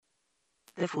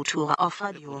The future of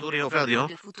radio. Future of radio.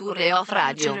 The future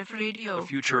of radio. The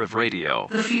future of radio.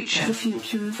 The future. The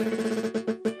future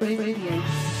of radio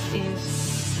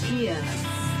is here.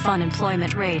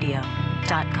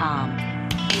 Funemploymentradio.com.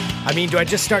 I mean, do I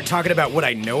just start talking about what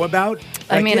I know about?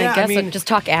 I guess just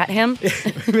talk at him.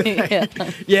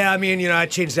 Yeah, I mean, I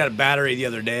changed out a battery the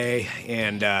other day,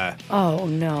 and oh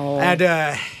no, I had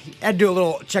to do a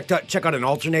little check on an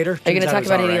alternator. Are you going to talk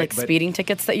about any speeding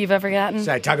tickets that you've ever gotten?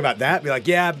 So I talk about that, be like,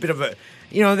 yeah, a bit of a.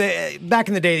 Back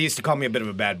in the day, they used to call me a bit of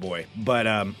a bad boy, but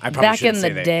I probably shouldn't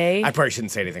say that. I probably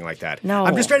shouldn't say anything like that. No,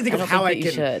 I'm just trying to think of how I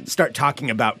can can start talking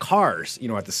about cars,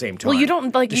 at the same time. Well, you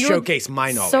don't to showcase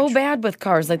my knowledge. So bad with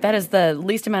cars, that is the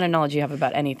least amount of knowledge you have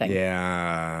about anything.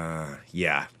 Yeah.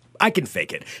 I can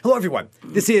fake it. Hello, everyone.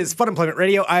 This is Fun Employment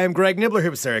Radio. I am Greg Nibbler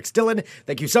here with Sarah X. Dillon.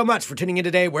 Thank you so much for tuning in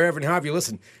today, wherever and however you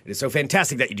listen. It is so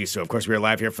fantastic that you do so. Of course, we are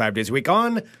live here 5 days a week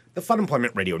on the Fun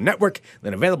Employment Radio Network,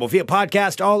 then available via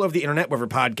podcast all over the internet, wherever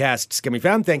podcasts can be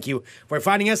found. Thank you for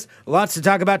finding us. Lots to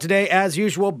talk about today, as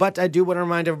usual, but I do want to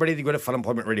remind everybody to go to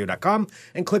funemploymentradio.com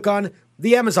and click on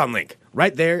the Amazon link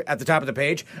right there at the top of the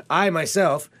page. I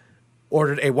myself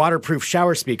ordered a waterproof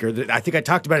shower speaker that I think I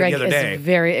talked about Greg it the other day. Greg is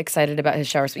very excited about his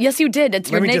shower speaker. Yes, you did.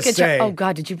 It's your naked shower. Oh,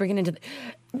 God, did you bring it into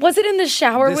Was it in the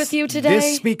shower with you today?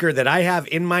 This speaker that I have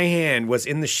in my hand was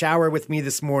in the shower with me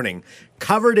this morning,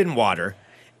 covered in water,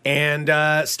 and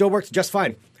still worked just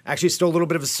fine. Actually, still a little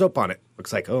bit of a soap on it.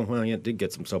 Looks like, it did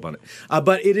get some soap on it.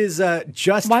 But it is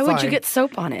just Why fine. would you get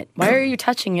soap on it? Why are you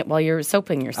touching it while you're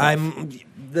soaping yourself?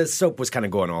 The soap was kind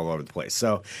of going all over the place.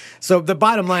 So the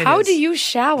bottom line is... How do you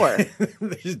shower?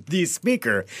 The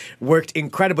speaker worked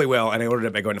incredibly well, and I ordered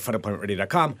it by going to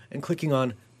funemploymentradio.com and clicking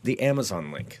on the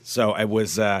Amazon link. So it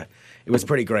was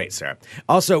pretty great, Sarah.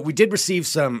 Also, we did receive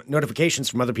some notifications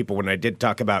from other people when I did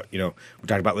talk about, we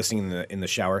talked about listening in the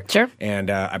shower. Sure. And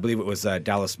I believe it was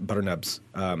Dallas Butternubs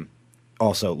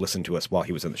also listened to us while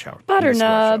he was in the shower.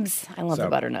 Butternubs. I love the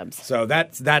Butternubs. So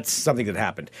that's something that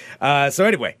happened. So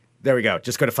anyway... There we go.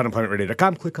 Just go to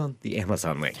funemploymentradio.com, click on the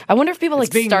Amazon link. I wonder if people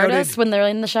start us when they're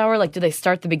in the shower. Do they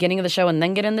start the beginning of the show and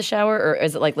then get in the shower? Or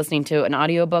is it like listening to an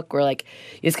audiobook where you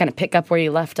just kind of pick up where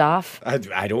you left off?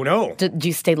 I don't know. Do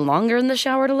you stay longer in the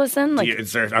shower to listen?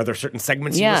 Are there certain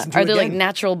segments you listen to Are there again?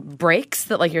 natural breaks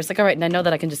that you're just all right, and I know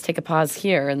that I can just take a pause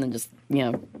here and then just,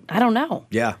 I don't know.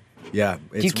 Yeah. Yeah.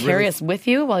 Do you carry us with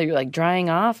you while you're drying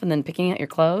off and then picking out your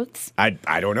clothes? I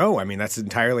don't know. I mean, that's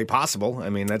entirely possible. I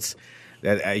mean,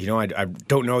 I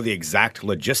don't know the exact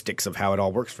logistics of how it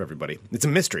all works for everybody. It's a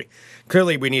mystery.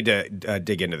 Clearly, we need to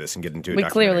dig into this and get into it. We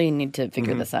clearly need to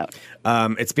figure this out.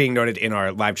 It's being noted in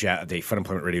our live chat at the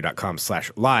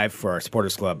funemploymentradio.com/live for our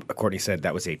supporters club. Courtney said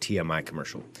that was a TMI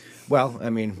commercial. Well, I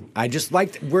mean,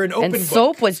 we're an open book. And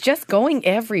soap was just going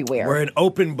everywhere. We're an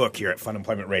open book here at Fun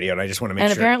Employment Radio, and I just want to make sure.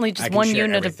 And apparently just one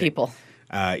unit of people.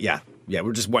 Yeah,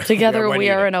 we're just one. Together we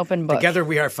are an open book. Together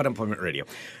we are Fun Employment Radio.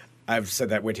 I've said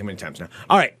that way too many times now.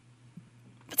 All right.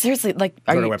 But seriously, go to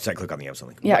our website, click on the Amazon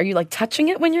link. Yeah, are you touching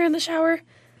it when you're in the shower?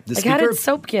 How did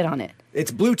soap get on it?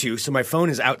 It's Bluetooth, so my phone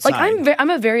is outside. I'm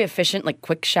a very efficient,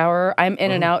 quick shower. I'm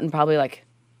in and out, and probably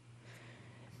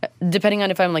depending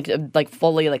on if I'm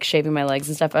fully shaving my legs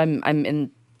and stuff. I'm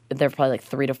in there for probably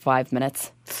 3 to 5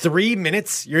 minutes. 3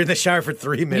 minutes? You're in the shower for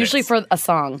 3 minutes. Usually for a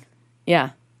song. Yeah.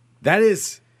 That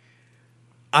is.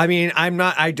 I mean,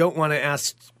 I don't want to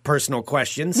ask personal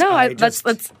questions. No, let's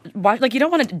watch. You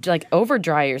don't want to over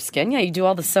dry your skin. Yeah, you do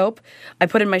all the soap. I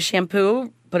put in my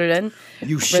shampoo, put it in.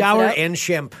 You shower and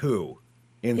shampoo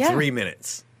in 3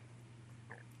 minutes.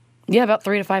 Yeah, about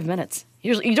 3 to 5 minutes.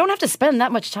 Usually, you don't have to spend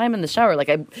that much time in the shower.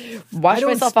 I wash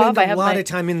myself off. I have a lot of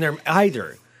time in there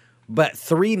either, but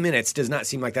 3 minutes does not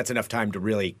seem like that's enough time to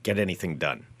really get anything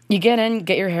done. You get in,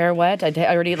 get your hair wet.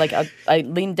 I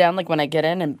lean down when I get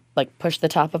in and push the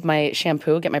top of my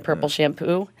shampoo, get my purple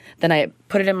shampoo. Then I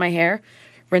put it in my hair,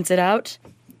 rinse it out,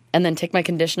 and then take my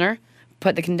conditioner,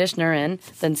 put the conditioner in,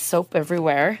 then soap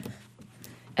everywhere,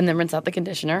 and then rinse out the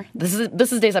conditioner. This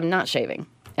is days I'm not shaving,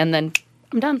 and then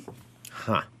I'm done.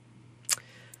 Huh.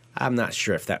 I'm not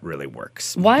sure if that really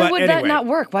works. Why would that not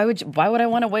work? Why would I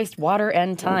want to waste water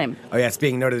and time? Oh yeah, it's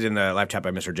being noted in the live chat by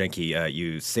Mr. Jenke.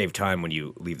 You save time when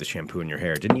you leave the shampoo in your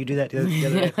hair. Didn't you do that the other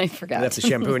day? I forgot. You left the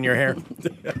shampoo in your hair.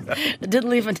 I did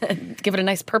give it a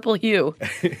nice purple hue.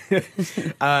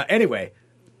 Anyway,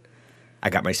 I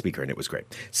got my speaker and it was great.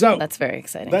 So that's very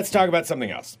exciting. Let's talk about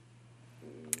something else.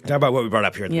 Talk about what we brought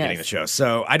up here at the beginning of the show.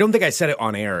 So I don't think I said it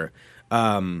on air.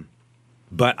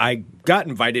 But I got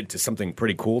invited to something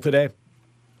pretty cool today.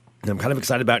 And I'm kind of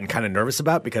excited about and kind of nervous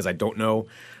about because I don't know.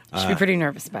 You should be pretty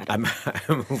nervous about it. I'm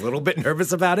a little bit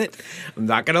nervous about it. I'm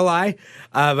not going to lie.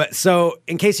 But so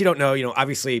in case you don't know,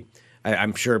 obviously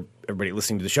I'm sure everybody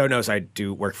listening to the show knows I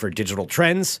do work for Digital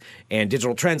Trends, and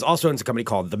Digital Trends also owns a company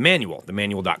called The Manual,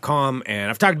 themanual.com, and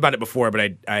I've talked about it before,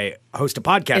 but I host a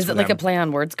podcast Is it for like them. a play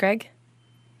on words, Greg?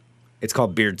 It's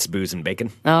called Beards, Booze, and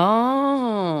Bacon.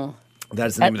 Oh. That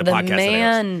is the name of the podcast that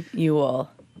I host. Manual.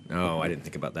 Oh, I didn't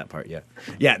think about that part yet.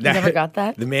 Yeah, You never got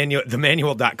that?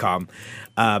 Themanual.com.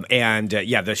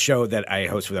 The show that I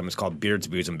host for them is called Beards,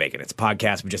 Booze, and Bacon. It's a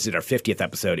podcast. We just did our 50th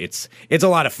episode. It's a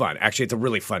lot of fun. Actually, it's a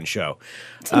really fun show.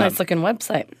 It's a nice looking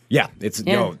website. Yeah, it's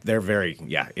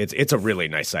a really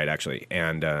nice site actually,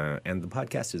 and the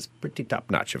podcast is pretty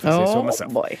top notch if I say so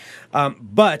myself. Boy.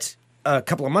 But a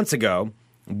couple of months ago,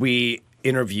 we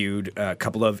interviewed a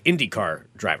couple of Indy Car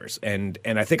drivers, and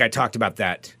I think I talked about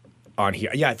that on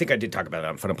here. Yeah, I think I did talk about it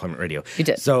on Fun Employment Radio. You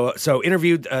did. So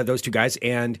interviewed those two guys,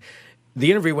 and the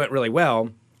interview went really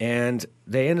well, and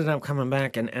they ended up coming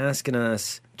back and asking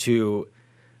us to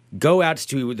go out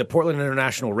to the Portland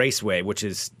International Raceway, which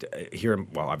is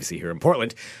obviously here in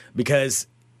Portland, because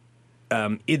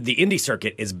the Indy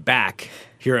circuit is back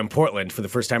here in Portland for the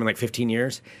first time in like 15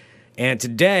 years. And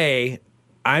today,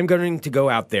 I'm going to go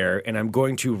out there, and I'm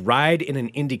going to ride in an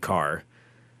Indy car,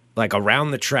 like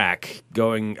around the track,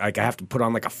 going, like I have to put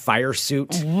on like a fire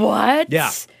suit. What?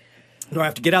 Yeah. No, I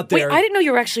have to get out there. Wait, I didn't know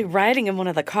you were actually riding in one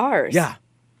of the cars. Yeah.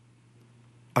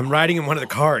 I'm riding in one of the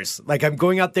cars. Like I'm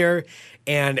going out there,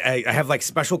 and I have like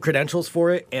special credentials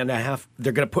for it, and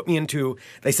they're going to put me into,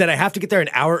 they said I have to get there an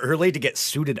hour early to get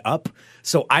suited up.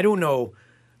 So I don't know.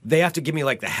 They have to give me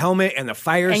like the helmet and the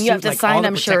fire suit. And you have to like, sign, all the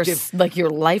I'm sure, like your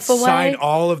life away. Sign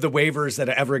all of the waivers that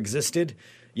ever existed.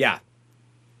 Yeah.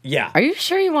 Yeah. Are you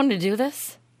sure you wanted to do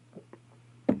this?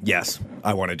 Yes,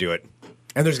 I want to do it.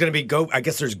 And there's going to be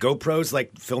there's GoPros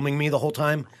like filming me the whole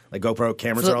time. Like GoPro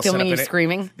cameras are all set up in it. Filming you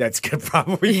screaming? That's going to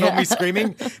probably film me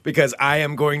screaming because I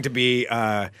am going to be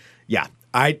I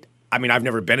mean I've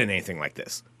never been in anything like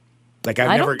this. Like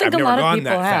I've never gone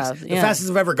that fast. Yeah. The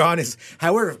fastest I've ever gone is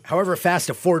however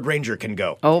fast a Ford Ranger can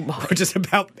go. Oh boy. Which is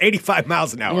about 85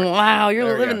 miles an hour. Wow, you're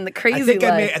There we living go. the crazy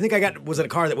life. I think I was in a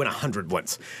car that went 100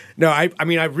 once. No, I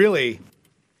mean I really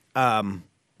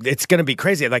it's going to be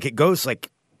crazy. Like it goes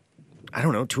like I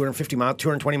don't know,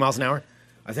 220 miles an hour,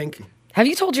 I think. Have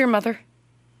you told your mother?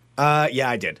 Yeah,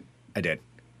 I did.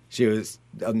 She was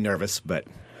nervous, but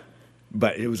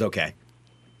it was okay.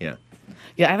 Yeah.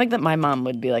 Yeah, I think that my mom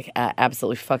would be like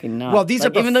absolutely fucking not. Well, these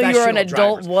like, are even though you are an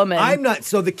adult drivers. woman. I'm not.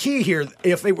 So the key here,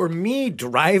 if it were me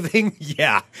driving,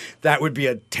 yeah, that would be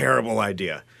a terrible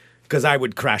idea because I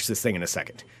would crash this thing in a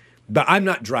second. But I'm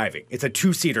not driving. It's a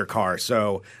 2-seater car,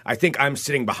 so I think I'm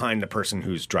sitting behind the person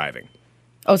who's driving.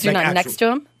 Oh, so you're like not next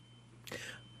to him?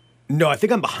 No, I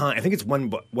think I'm behind. I think it's one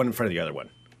in front of the other one.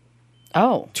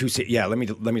 Oh, 2-seat. Yeah, let me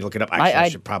look it up. Actually, I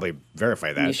should probably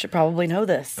verify that. you should probably know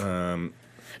this.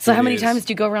 So how many times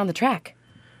do you go around the track?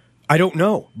 I don't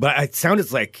know, but it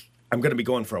sounded like I'm going to be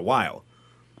going for a while.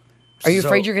 Are you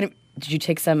afraid you're going to... Did you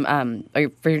take some... are you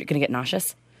afraid you're going to get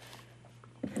nauseous?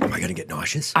 Am I going to get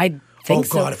nauseous? I think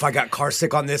so. Oh, God, if I got car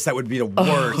sick on this, that would be the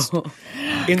worst. In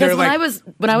Because when I was a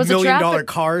 $1 million traffic...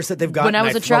 cars that they've got, When I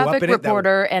was a throw up traffic in it,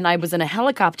 reporter and I was in a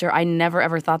helicopter, I never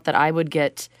ever thought that I would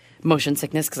get motion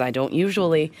sickness because I don't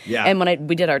usually. Yeah. And when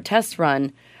we did our test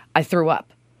run, I threw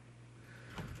up.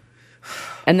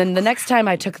 And then the next time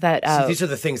I took that... So these are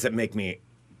the things that make me...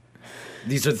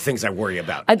 These are the things I worry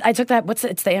about. I took that...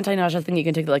 It's the anti-nausea thing you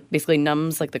can take that like basically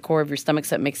numbs like the core of your stomach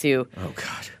so it makes you... Oh,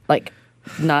 God. Like...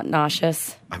 Not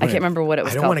nauseous. I can't remember what it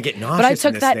was called. I don't want to get nauseous but I took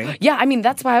in this that. thing. Yeah, I mean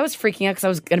that's why I was freaking out because I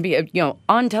was going to be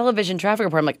on television traffic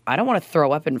report. I'm like, I don't want to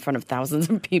throw up in front of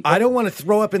thousands of people. I don't want to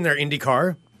throw up in their Indy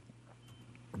car.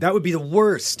 That would be the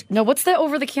worst. No, what's the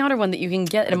over-the-counter one that you can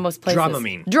get in most places?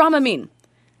 Dramamine. Dramamine.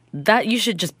 That you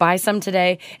should just buy some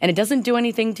today, and it doesn't do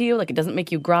anything to you. Like it doesn't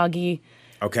make you groggy.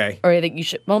 Okay. Or that you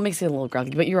should. Well, it makes you a little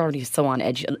groggy, but you're already so on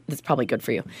edge. It's probably good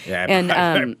for you. Yeah,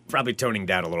 and probably toning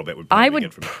down a little bit would probably I be would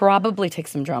good for me. probably take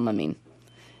some Dramamine.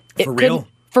 For real?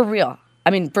 For real. I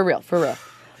mean, for real.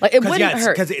 Like it wouldn't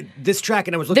hurt. Because this track,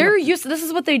 and I was looking. They're used to, this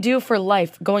is what they do for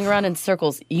life, going around in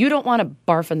circles. You don't want to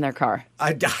barf in their car.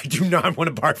 I do not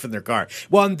want to barf in their car.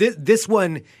 Well, on this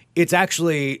one, it's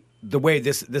actually the way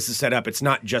this is set up. It's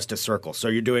not just a circle, so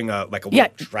you're doing a little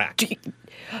track.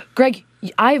 Greg,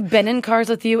 I've been in cars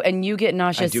with you, and you get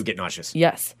nauseous. I do get nauseous.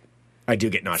 Yes. I do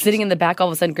get nauseous. Sitting in the back, all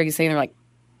of a sudden, Greg is saying, I'm like,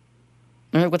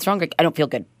 what's wrong, Greg? I don't feel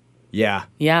good. Yeah.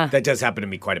 Yeah. That does happen to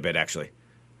me quite a bit, actually.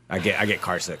 I get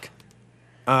car sick.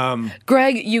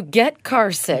 Greg, you get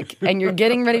car sick, and you're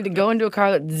getting ready to go into a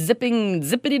car that's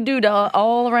zippity-doo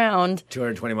all around.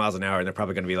 220 miles an hour, and they're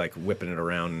probably going to be like whipping it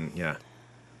around. Yeah.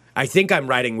 I think I'm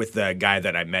riding with the guy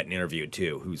that I met and interviewed,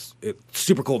 too, who's a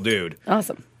super cool dude.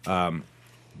 Awesome.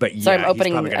 But yeah, Sorry, I'm he's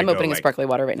opening. probably gonna I'm go, opening like, sparkly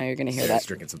water right now. You're gonna hear that. He's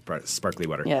drinking some sparkly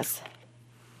water. Yes.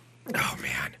 Oh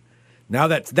man, now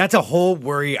that's a whole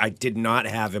worry I did not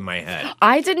have in my head.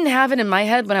 I didn't have it in my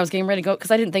head when I was getting ready to go because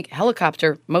I didn't think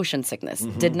helicopter motion sickness.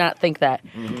 Mm-hmm. Did not think that.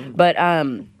 But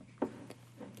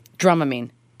Dramamine.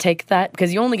 Take that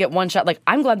because you only get one shot. Like,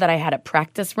 I'm glad that I had a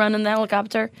practice run in the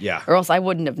helicopter. Yeah. Or else I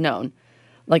wouldn't have known.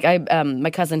 Like,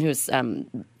 my cousin who's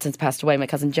since passed away, my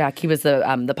cousin Jack, he was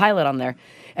the pilot on there,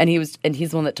 and he's the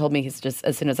one that told me. He's just,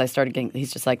 as soon as I started getting,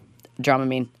 he's just like,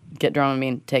 Dramamine, get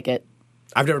Dramamine, take it.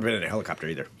 I've never been in a helicopter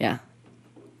either. Yeah.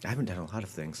 I haven't done a lot of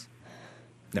things.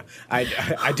 No, I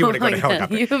do want to go to a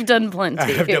helicopter. You've done plenty.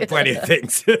 I've done plenty of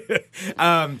things.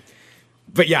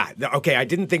 But yeah, okay, I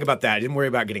didn't think about that. I didn't worry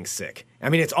about getting sick. I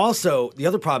mean, it's also, the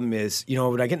other problem is,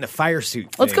 when I get in the fire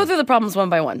suit Let's go through the problems one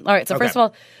by one. All right, so Okay. first of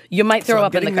all, you might throw I'm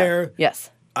up in the getting car. there.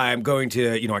 Yes. I'm going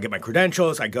to, I get my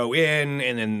credentials, I go in,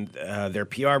 and then their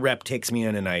PR rep takes me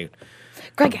in, and I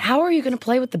Greg, how are you going to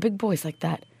play with the big boys like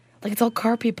that? Like, it's all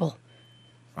car people.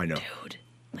 know. Dude,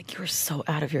 like, you're so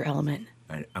out of your element.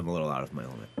 I'm a little out of my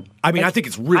element. I mean, I think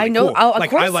it's really I know- cool. of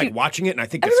Like, course I like you- watching it, and I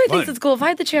think it's Everybody fun. thinks it's cool. If I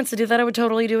had the chance to do that, I would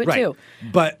totally do it Right. too.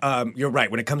 But you're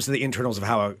right. When it comes to the internals of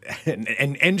how an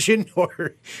engine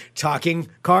or talking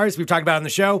cars, we've talked about on the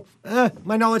show,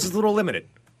 my knowledge is a little limited.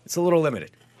 It's a little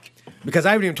limited. Because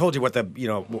I haven't even told you what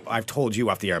I've told you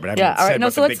off the air, but I haven't Yeah, all said right. No,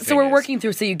 what so the big so thing we're is. working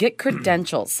through. So you get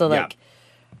credentials. So, Yeah. like,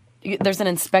 there's an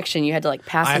inspection. You had to, like,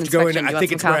 pass I an have to go in. inspection. I You want think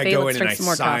some it's where I coffee? go Let's in and drink some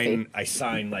more coffee. I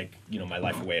sign like my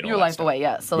life away and Your all that life stuff. away,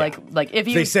 yeah. So, Yeah. like if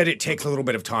you... They said it takes a little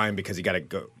bit of time because you got to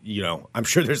go. I'm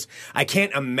sure there's. I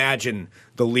can't imagine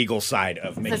the legal side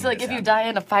of making. It's like this if you happen. die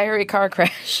in a fiery car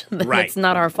crash, then Right. it's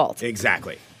not our fault.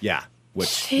 Exactly. Yeah.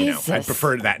 Which I Jesus.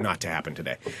 prefer that not to happen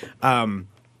today.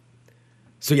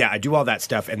 So yeah, I do all that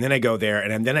stuff, and then I go there,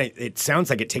 and then it sounds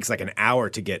like it takes like an hour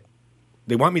to get.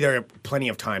 They want me there plenty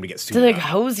of time to get Do suited they, like, up.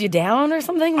 hose you down or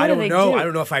something? What I do don't they know. do? I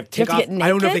don't know if I Do you take have off. to get I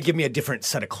don't know if they naked? give me a different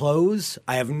set of clothes.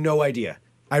 I have no idea.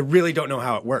 I really don't know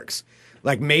how it works.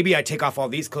 Like maybe I take off all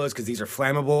these clothes because these are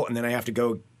flammable, and then I have to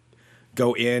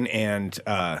go in and Do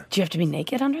you have to be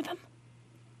naked under them?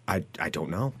 I don't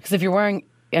know. Because if you're wearing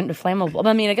flammable,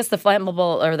 I mean, I guess the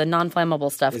flammable or the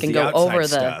non-flammable stuff It's can the go outside over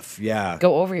stuff. Yeah.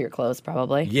 go over your clothes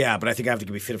probably. Yeah, but I think I have to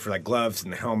be fitted for like gloves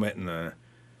and the helmet and the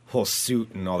whole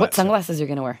suit and all What that stuff. sunglasses you're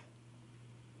gonna wear?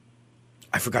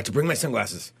 I forgot to bring my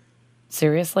sunglasses.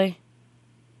 Seriously?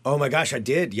 Oh my gosh, I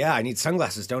did. Yeah, I need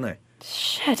sunglasses, don't I?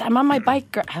 Shit, I'm on my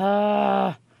bike.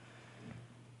 Hi.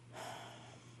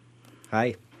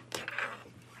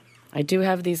 I do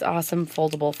have these awesome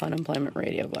foldable Fun Employment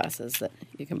Radio glasses that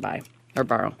you can buy or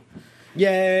borrow.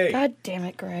 Yay. God damn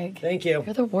it, Greg. Thank you.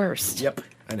 You're the worst. Yep,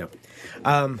 I know.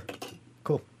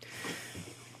 Cool.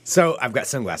 So I've got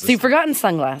sunglasses. So you've forgotten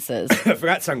sunglasses. I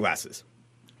forgot sunglasses.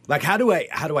 Like, how do I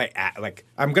act? Like,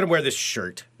 I'm going to wear this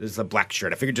shirt. This is a black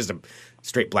shirt. I figured just a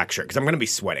straight black shirt because I'm going to be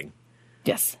sweating.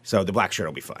 Yes. So the black shirt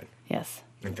will be fine. Yes.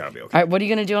 I think that'll be okay. All right, what are you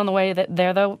going to do on the way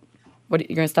there, though? You're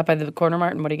going to stop by the corner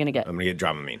mart, and what are you going to get? I'm going to get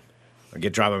Dramamine. I'll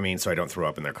get Dramamine so I don't throw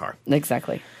up in their car.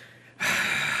 Exactly.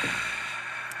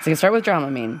 So you can start with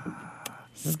Dramamine.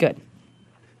 This is good.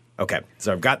 Okay,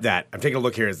 so I've got that. I'm taking a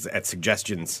look here at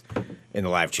suggestions in the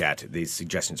live chat. These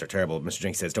suggestions are terrible. Mr.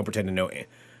 Jenks says, don't pretend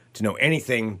to know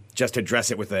anything, just address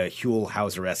it with a Huell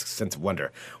Hauser-esque sense of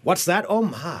wonder. What's that? Oh,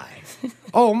 my.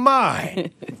 Oh,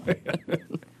 my.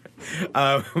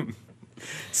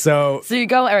 So you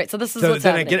go, all right, so this is So what's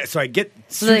then happening. I get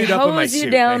So they suited up in my hose you suit.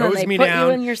 down they and hose they me put you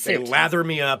down. in your They suit. lather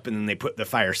me up and then they put the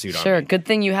fire suit on Sure, me. good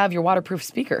thing you have your waterproof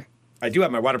speaker. I do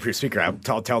have my waterproof speaker.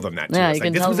 I'll tell them that too. Yeah, It's you like,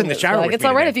 can this tell was them in the that. shower Like, with it's me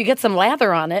all right today. if you get some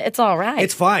lather on it. It's all right.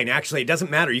 It's fine, actually. It doesn't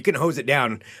matter. You can hose it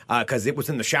down because it was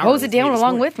in the shower. Hose it with me down this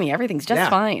along morning. with me. Everything's just Yeah,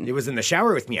 fine. It was in the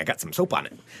shower with me. I got some soap on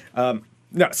it.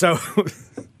 No, so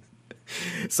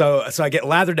so I get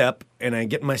lathered up and I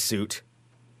get in my suit,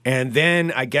 and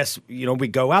then I guess we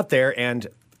go out there and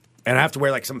I have to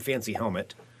wear like some fancy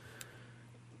helmet,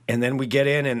 and then we get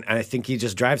in and I think he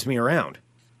just drives me around.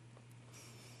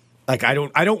 Like I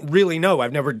don't really know.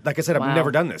 I've never, like I said, I've Wow.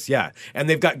 never done this. Yeah, and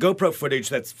they've got GoPro footage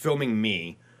that's filming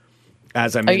me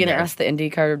as I'm. Are you in going to there. ask the Indy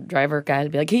car driver guy to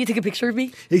be like, can you take a picture of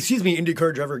me? Excuse me, Indy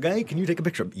Car driver guy, can you take a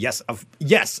picture? Yes,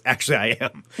 yes, actually I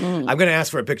am. Mm. I'm going to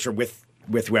ask for a picture with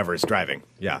whoever is driving.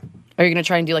 Yeah. Are you going to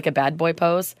try and do like a bad boy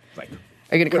pose? Like,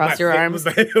 Are you going to cross your arms?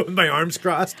 with my arms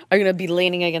crossed. Are you going to be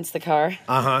leaning against the car?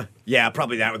 Uh-huh. Yeah,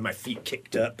 probably that with my feet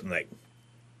kicked up and like,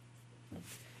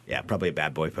 yeah, probably a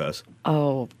bad boy pose.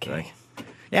 Oh, okay.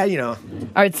 Like, yeah, All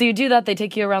right, so you do that. They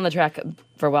take you around the track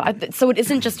for a while. So it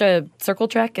isn't just a circle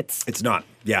track. It's It's not.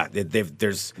 Yeah,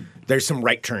 there's some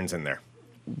right turns in there.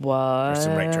 What? There's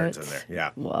some right turns in there.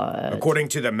 Yeah. What? According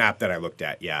to the map that I looked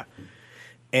at, yeah.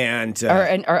 And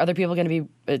Are other people going to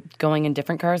be going in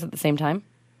different cars at the same time?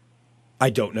 I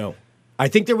don't know. I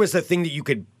think there was a thing that you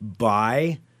could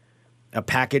buy, a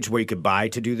package where you could buy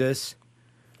to do this.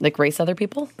 Like race other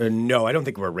people? No, I don't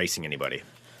think we're racing anybody.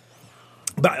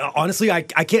 But honestly, I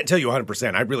can't tell you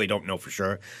 100%. I really don't know for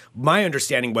sure. My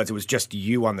understanding was it was just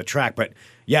you on the track. But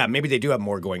yeah, maybe they do have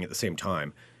more going at the same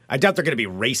time. I doubt they're going to be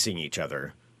racing each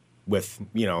other with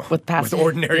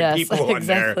ordinary people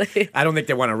exactly. on there. I don't think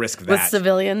they want to risk that. With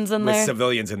civilians in there? With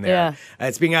civilians in there. Yeah.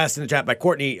 It's being asked in the chat by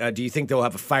Courtney, do you think they'll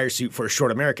have a fire suit for a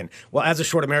short American? Well, as a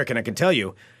short American, I can tell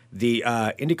you, the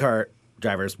Indy Car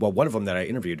drivers, well, one of them that I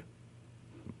interviewed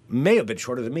may have been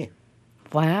shorter than me.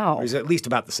 Wow. He's at least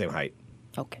about the same height.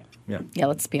 Okay. Yeah. Yeah,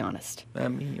 let's be honest.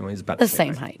 He's about The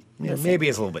same height. Yeah, The maybe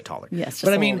he's a little bit taller. Yes, just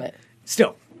but a I mean, little bit.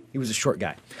 still, he was a short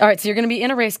guy. All right, so you're going to be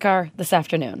in a race car this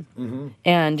afternoon. Mm-hmm.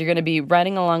 And you're going to be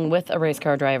riding along with a race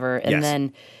car driver. And Yes.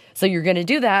 then, so you're going to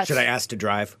do that. Should I ask to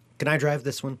drive? Can I drive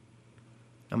this one?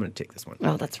 I'm going to take this one.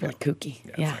 Oh, that's really kooky.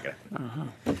 Yeah. it's not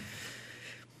gonna-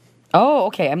 Oh,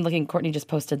 okay. I'm looking. Courtney just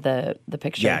posted the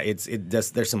picture. Yeah, it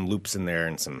does. There's some loops in there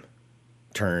and some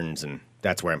turns, and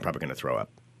that's where I'm probably going to throw up.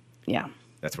 Yeah.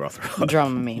 That's where I'll throw up.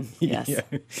 Dramamine. Yes. Yeah.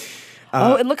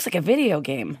 Oh, it looks like a video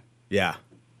game. Yeah.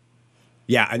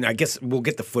 Yeah, and I guess we'll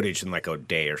get the footage in like a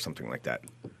day or something like that.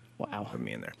 Wow. Put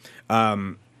me in there.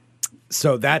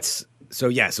 So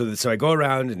I go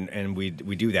around and we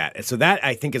do that. And so that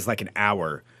I think is like an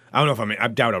hour. I don't know if I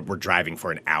doubt we're driving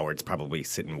for an hour. It's probably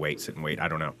sit and wait. I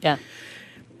don't know. Yeah.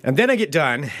 And then I get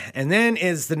done, and then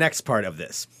is the next part of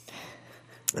this.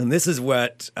 And this is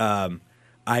what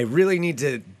I really need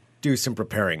to do some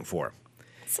preparing for.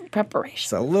 Some preparation.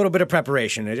 So a little bit of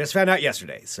preparation. I just found out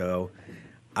yesterday. So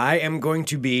I am going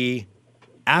to be,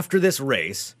 after this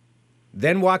race,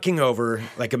 then walking over,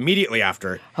 like immediately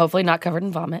after, Hopefully not covered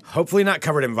in vomit. hopefully not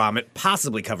covered in vomit,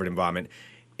 possibly covered in vomit,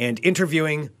 and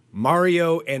interviewing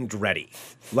Mario Andretti.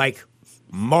 Like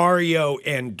Mario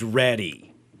Andretti.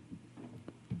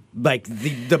 Like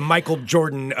the Michael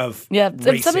Jordan of racing.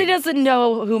 If somebody doesn't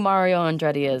know who Mario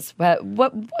Andretti is,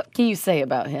 what can you say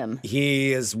about him?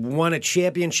 He has won a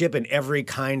championship in every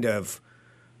kind of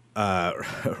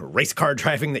race car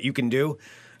driving that you can do.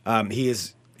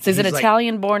 He's an like-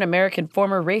 Italian-born American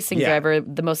former racing Yeah. driver,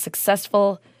 the most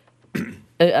successful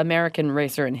American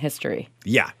racer in history.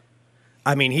 Yeah.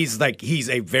 I mean, he's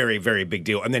a very, very big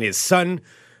deal. And then his son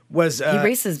was... He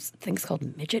races things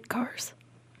called midget cars.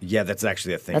 Yeah, that's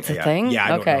actually a thing. That's a Yeah. thing? Yeah, I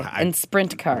don't okay. know. And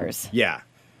sprint cars. Yeah.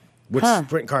 Which Huh.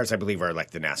 sprint cars, I believe, are like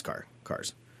the NASCAR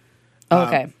cars.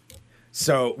 Okay.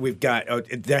 So we've got...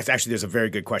 there's a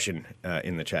very good question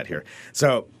in the chat here.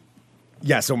 So,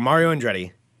 yeah, so Mario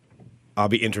Andretti, I'll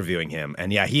be interviewing him.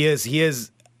 And yeah, he is...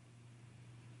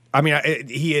 I mean,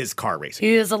 he is car racing.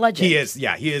 He is a legend. He is a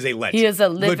legend. He is a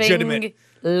living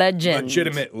legend.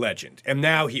 Legitimate legend. And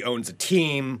now he owns a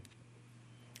team.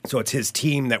 So it's his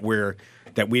team that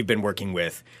we've been working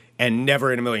with. And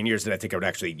never in a million years did I think I would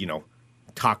actually,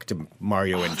 talk to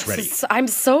Mario Andretti. I'm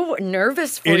so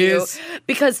nervous for It you is.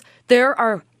 because there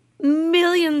are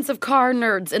millions of car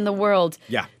nerds in the world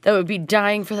Yeah. that would be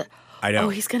dying for that. I know. Oh,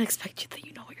 he's going to expect you that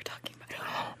you know what you're talking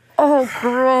about. Oh,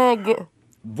 Greg.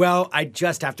 Well, I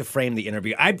just have to frame the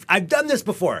interview. I've done this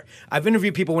before. I've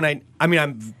interviewed people when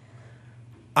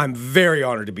I'm very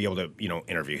honored to be able to,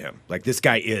 interview him. Like, this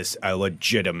guy is a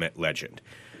legitimate legend.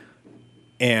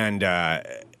 And I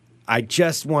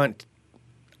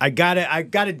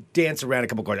gotta dance around a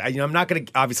couple chords. I'm not gonna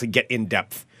obviously get in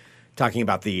depth talking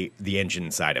about the engine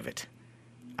side of it.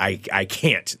 I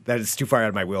can't. That is too far out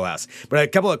of my wheelhouse. But a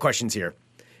couple of questions here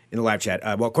in the live chat.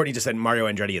 Courtney just said Mario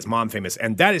Andretti is mom famous,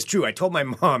 and that is true. I told my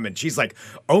mom, and she's like,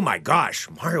 "Oh my gosh,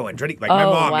 Mario Andretti!" Like my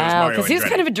mom knows Mario Because he was Andretti.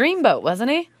 kind of a dreamboat,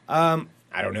 wasn't he?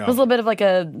 I don't know. It was a little bit of like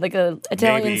a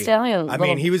Italian Maybe. stallion. I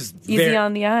mean, he was easy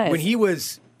on the eyes. when he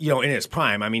was, in his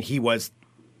prime. I mean, he was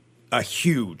a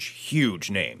huge, huge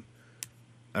name.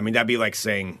 I mean, that'd be like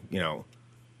saying,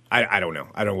 I don't know.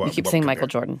 I don't know. You keep saying Michael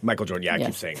Jordan. Michael Jordan. Yeah, I keep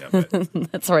Yes. saying that.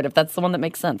 But, That's all right. If that's the one that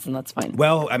makes sense, then that's fine.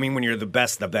 well, I mean, when you're the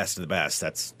best of the best,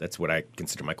 that's what I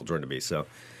consider Michael Jordan to be. So,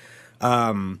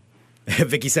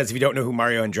 Vicky says, if you don't know who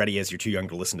Mario Andretti is, you're too young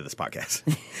to listen to this podcast.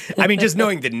 I mean, just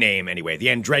knowing the name anyway, the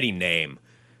Andretti name,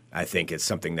 I think is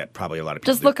something that probably a lot of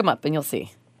people Just look him up and you'll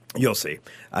see. You'll see.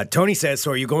 Tony says,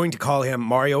 so are you going to call him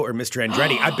Mario or Mr.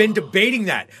 Andretti? I've been debating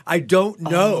that. I don't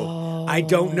know. I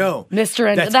don't know. Mr.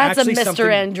 Andretti. That's a actually Mr. something-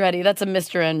 Andretti. That's a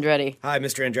Mr. Andretti. Hi,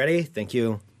 Mr. Andretti. Thank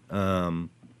you.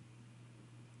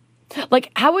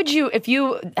 Like, how would you, if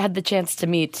you had the chance to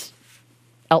meet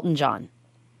Elton John?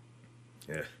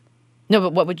 Yeah. No,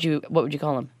 but what would you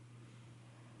call him?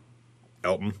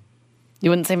 Elton. You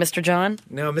wouldn't say Mr. John?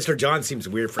 No, Mr. John seems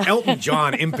weird. For Elton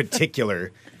John in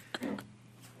particular,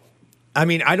 I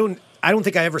mean, I don't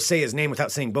think I ever say his name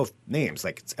without saying both names.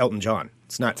 Like, it's Elton John.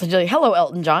 It's not. So you're like, hello,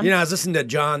 Elton John. You know, I was listening to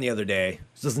John the other day. I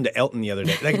was listening to Elton the other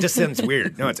day. Like, it just sounds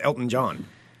weird. No, it's Elton John.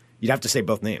 You'd have to say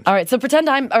both names. All right, so pretend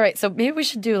I'm... All right, so maybe we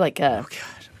should do like a... Oh,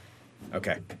 God.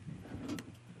 Okay.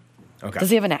 Does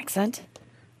he have an accent?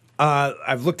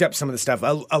 I've looked up some of the stuff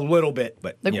a little bit,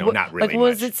 but, Like, not really like, what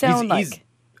does much. it sound like? He's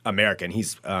American.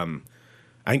 He's, I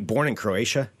think, born in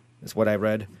Croatia is what I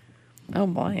read. Oh,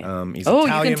 boy. He's you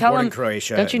Italian, can tell born him, in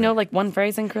Croatia. Don't you know, like, one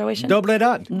phrase in Croatian? Dobre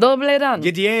dan. Dobre dan.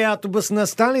 Gdje je autobus na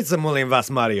stanici, molim vas,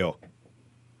 Mario?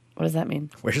 What does that mean?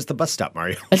 Where's the bus stop,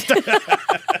 Mario?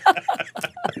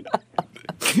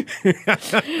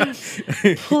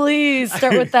 Please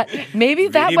start with that. Maybe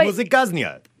that might...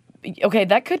 Muzikaznia. Okay,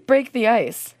 that could break the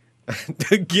ice.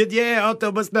 Gdje je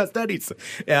autobus na stanici?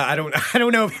 Yeah, I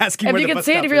don't know if asking If where you the could bus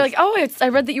say it, stop if you're is. like, oh, I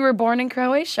read that you were born in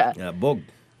Croatia. Yeah, Bog.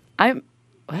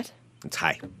 What? It's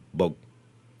high. Bog.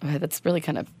 Okay, that's really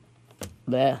kind of...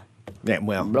 Bleh. Yeah,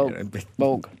 well,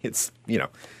 Bog. it's,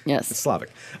 Yes. it's Slavic.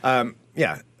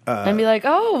 Yeah. And be like,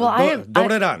 oh, well,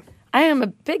 Dobre dan. I am a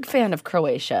big fan of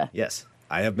Croatia. Yes,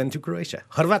 I have been to Croatia.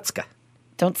 Hrvatska.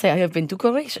 Don't say I have been to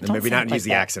Croatia. Don't Maybe say not it like use the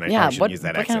that. accent. I yeah, probably shouldn't use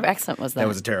that what accent. kind of accent was that? That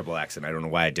was a terrible accent. I don't know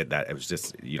why I did that. It was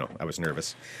just, I was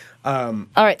nervous. All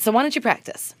right, so why don't you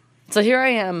practice? So here I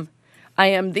am. I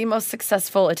am the most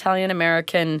successful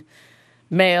Italian-American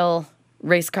male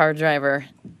race car driver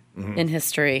in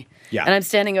history. Yeah. And I'm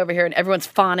standing over here, and everyone's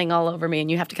fawning all over me,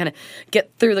 and you have to kind of get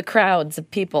through the crowds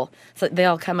of people so that they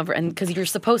all come over, and because you're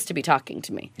supposed to be talking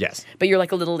to me. Yes. But you're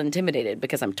like a little intimidated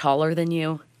because I'm taller than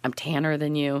you, I'm tanner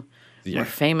than you, more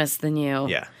famous than you.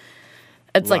 Yeah.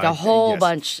 It's like a Well, whole yes.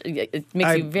 bunch. It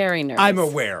makes you very nervous. I'm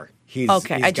aware. He's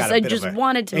Okay, he's I got just- a I bit just of a-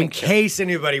 wanted to in make sure. case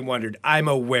anybody wondered, I'm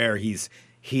aware he's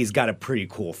got a pretty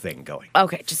cool thing going.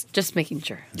 Okay, just making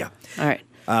sure. Yeah. All right.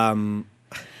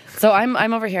 So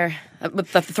I'm over here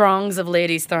with the throngs of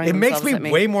ladies throwing It makes themselves me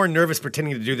at way more nervous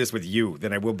pretending to do this with you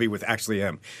than I will be with actually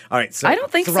him. All right, so I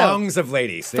don't think so. throngs of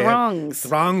ladies. They have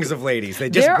Throngs of ladies. They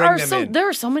just bring them in. There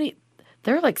are so many.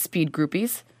 They're like speed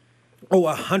groupies. Oh,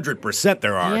 100%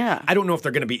 there are. Yeah. I don't know if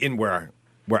they're going to be in where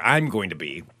I'm going to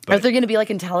be, Are but they going to be like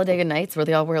in Talladega Nights where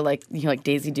they all wear like like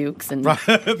Daisy Dukes and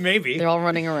maybe they're all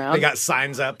running around? They got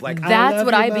signs up like That's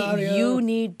what I be. be. You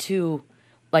need to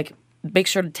like make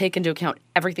sure to take into account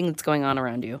everything that's going on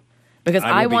around you because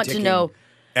I want to know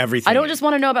everything. I don't just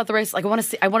want to know about the race. Like I want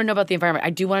to know about the environment. I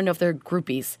do want to know if they're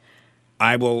groupies.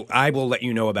 I will let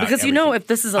you know about Because everything. if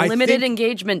this is a I limited think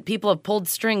engagement, people have pulled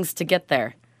strings to get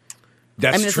there.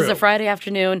 That's I mean, this true. is a Friday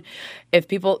afternoon. If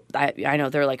people, I know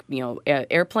they're like,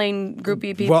 airplane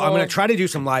groupie people. Well, I'm going to try to do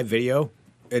some live video,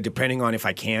 depending on if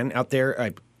I can out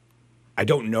there. I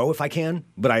don't know if I can,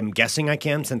 but I'm guessing I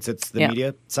can since it's the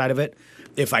media side of it.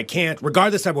 If I can't,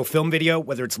 regardless, I will film video,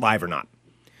 whether it's live or not.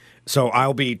 So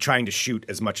I'll be trying to shoot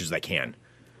as much as I can.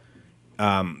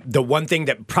 The one thing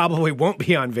that probably won't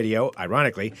be on video,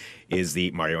 ironically, is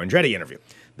the Mario Andretti interview.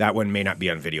 That one may not be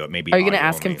on video. It may be. Are you going to audio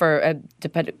ask him only. for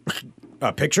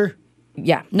A picture?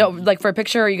 Yeah. No, like for a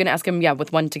picture, or are you going to ask him,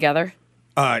 with one together?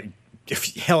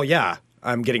 Hell yeah.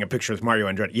 I'm getting a picture with Mario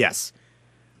Andretti. Yes.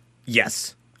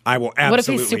 Yes. I will absolutely What if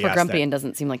he's super ask grumpy that. and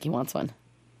doesn't seem like he wants one?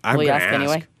 I'm Will you gonna ask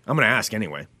anyway? I'm going to ask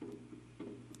anyway.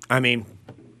 I mean,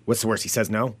 what's the worst? He says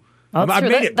no? Well, that's I've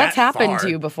true. made it That's that happened far. to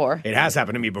you before. It has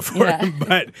happened to me before. Yeah.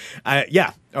 But,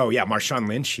 yeah. Oh, yeah. Marshawn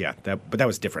Lynch. Yeah. But that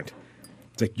was different.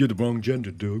 It's like, you're the wrong gender,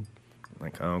 dude. I'm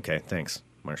like, oh, okay. Thanks,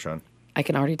 Marshawn. I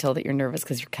can already tell that you're nervous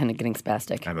because you're kind of getting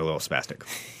spastic. I'm a little spastic.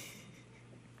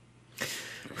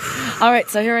 All right,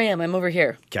 so here I am. I'm over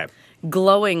here, Okay.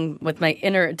 glowing with my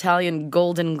inner Italian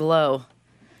golden glow,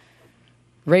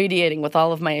 radiating with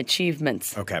all of my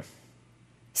achievements, Okay.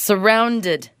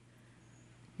 surrounded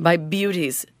by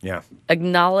beauties, Yeah.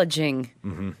 acknowledging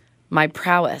my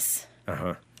prowess.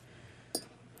 Uh-huh.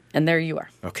 And there you are.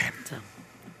 Okay.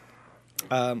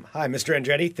 Hi, Mr.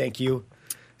 Andretti. Thank you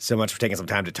so much for taking some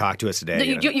time to talk to us today. No,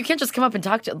 you can't just come up and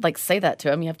talk to, say that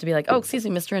to him. You have to be like, oh, excuse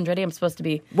me, Mr. Andretti, I'm supposed to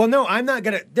be... Well, no, I'm not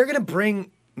going to... They're going to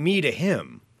bring me to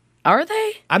him. Are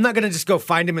they? I'm not going to just go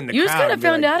find him in the You crowd. just kind of and be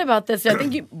found like- out about this. I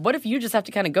think what if you just have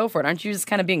to kind of go for it? Aren't you just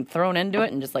kind of being thrown into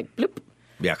it and just like, bloop?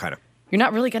 Yeah, kind of. You're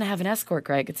not really going to have an escort,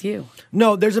 Greg. It's you.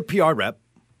 No, there's a PR rep.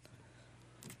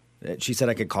 She said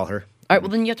I could call her. All right, well,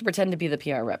 then you have to pretend to be the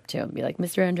PR rep, too, and be like,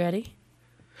 Mr. Andretti,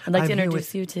 I'd like to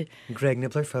introduce you to Greg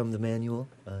Nibbler from the Manual.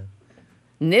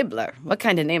 Nibbler. What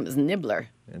kind of name is Nibbler?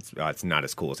 It's not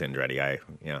as cool as Andretti.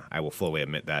 I will fully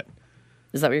admit that.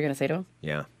 Is that what you're going to say to him?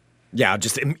 Yeah. Yeah, I'll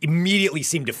just immediately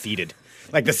seem defeated.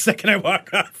 Like the second I walk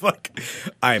off, like,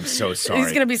 I am so sorry. He's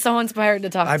going to be so inspired to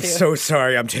talk I'm to you. so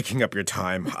sorry I'm taking up your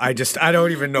time. I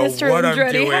don't even know Mr. what Andretti,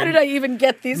 I'm doing. how did I even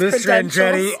get these Mr.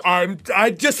 credentials? Andretti,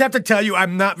 I just have to tell you,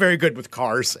 I'm not very good with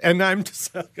cars. And I'm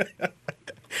just...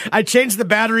 I changed the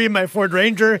battery in my Ford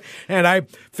Ranger, and I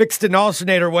fixed an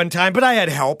alternator one time, but I had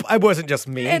help. I wasn't just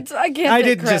me. I can't I take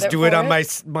didn't just credit do it for on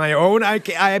my own.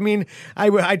 I mean,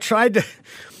 I tried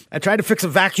to fix a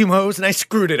vacuum hose, and I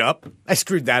screwed it up. I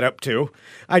screwed that up too.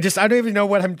 I don't even know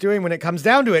what I'm doing when it comes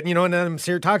down to it, and then I'm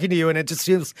here talking to you, and it just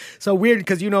feels so weird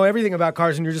because you know everything about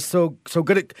cars, and you're just so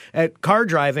good at car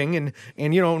driving and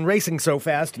and racing so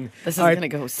fast. And This is going to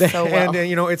go so well.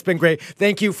 And it's been great.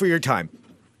 Thank you for your time.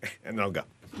 And then I'll go.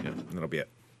 Yeah, and that'll be it.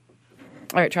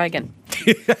 All right, try again.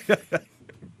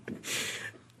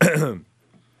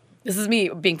 This is me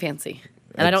being fancy,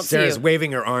 and I don't Sarah's see you.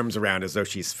 waving her arms around as though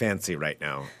she's fancy right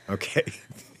now. Okay.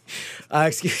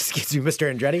 Excuse me, Mr.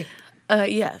 Andretti.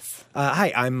 Yes.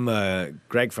 Hi, I'm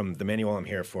Greg from the Manual. I'm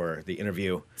here for the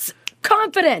interview.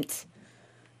 Confident.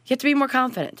 You have to be more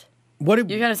confident. What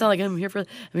You kind of sound like I'm here for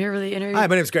the interview. Hi,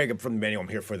 my name's Greg. I'm from the Manual. I'm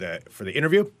here for the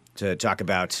interview to talk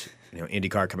about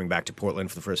IndyCar coming back to Portland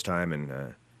for the first time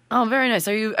and. Oh, very nice.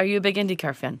 Are you a big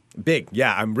IndyCar fan? Big,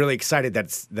 yeah. I'm really excited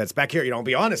that's back here. I'll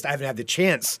be honest, I haven't had the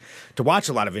chance to watch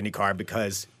a lot of IndyCar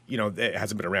because it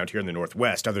hasn't been around here in the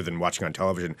Northwest other than watching on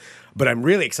television. But I'm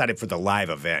really excited for the live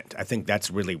event. I think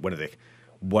that's really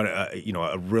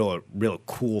a real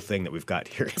cool thing that we've got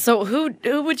here. So who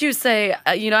would you say?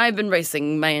 I've been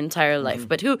racing my entire life,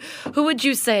 but who would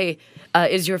you say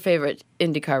is your favorite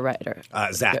IndyCar rider?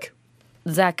 Zach.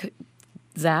 Zach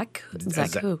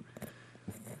who?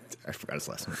 I forgot his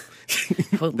last name.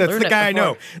 Well, That's learn the it guy I before.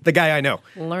 know. The guy I know.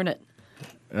 Learn it.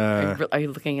 Are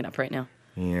you looking it up right now?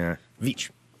 Yeah.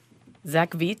 Veach.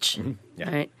 Zach Veach? Yeah,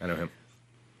 All right. I know him.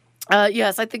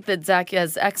 Yes, I think that Zach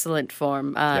has excellent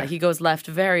form. He goes left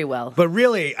very well. But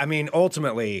really, I mean,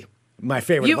 ultimately, my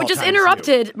favorite You of all just time is you.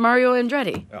 interrupted Mario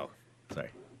Andretti. Oh, sorry.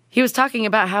 He was talking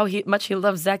about how much he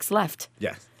loves Zach's left.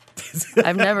 Yeah.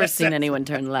 I've never seen anyone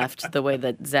turn left the way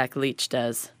that Zach Leach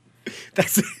does.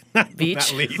 That's not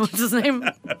Beach? Not Leach. What's his name?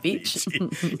 Beach?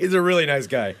 He's a really nice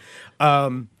guy.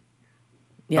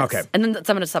 Yes. Okay. And then I'm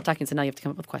going to stop talking, so now you have to come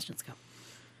up with questions. Go.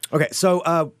 Okay, so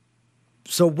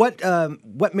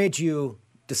what made you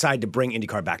decide to bring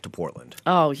IndyCar back to Portland?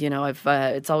 Oh,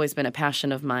 it's always been a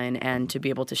passion of mine, and to be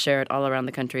able to share it all around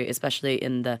the country, especially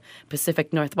in the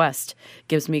Pacific Northwest,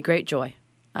 gives me great joy.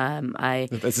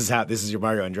 This is your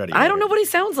Mario Andretti. I don't know what he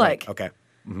sounds like. Okay.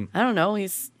 I don't know.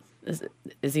 Is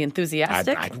he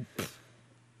enthusiastic?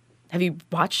 Have you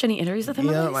watched any interviews with him?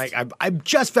 Yeah, at least? I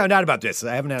just found out about this.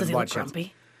 I haven't had Does to he look watch it.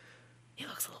 grumpy? He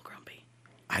looks a little grumpy.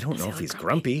 I don't know Does if he he's look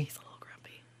grumpy. He's a little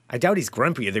grumpy. I doubt he's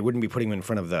grumpy. They wouldn't be putting him in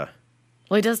front of the.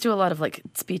 Well, he does do a lot of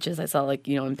speeches. I saw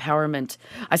empowerment.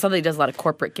 I saw that he does a lot of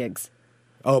corporate gigs.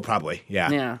 Oh, probably. Yeah.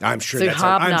 Yeah, I'm sure so that's.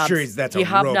 That's he a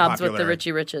real hobnobs popular. with the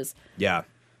Richie Riches. Yeah.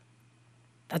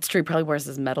 That's true. He probably wears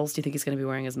his medals. Do you think he's going to be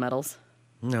wearing his medals?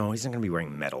 No, he's not going to be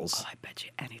wearing medals. Oh, I bet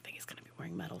you anything he's going to be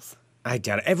wearing medals. I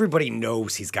doubt it. Everybody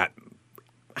knows he's got.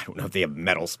 I don't know if they have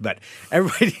medals, but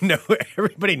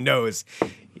everybody knows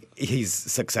he's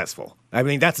successful. I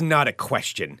mean, that's not a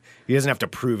question. He doesn't have to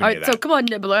prove All any right, of that. so come on,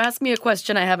 Nibbler. Ask me a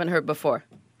question I haven't heard before.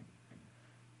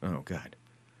 Oh God,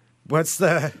 what's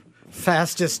the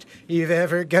fastest you've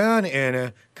ever gone in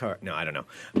a car? No, I don't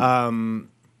know.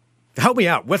 Help me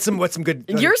out. What's some good?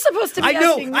 You're supposed to be I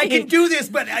know asking me. I can do this,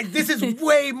 but this is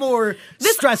way more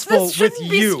stressful this with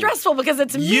shouldn't you. Be stressful because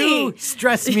it's me. You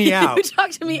stress me out. You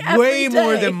talk to me every way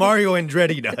more day. than Mario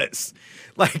Andretti does.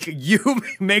 Like, you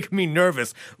make me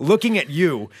nervous looking at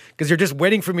you because you're just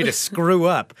waiting for me to screw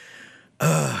up.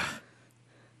 Ugh.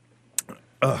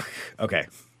 Okay.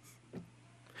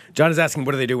 John is asking,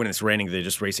 what do they do when it's raining? Do they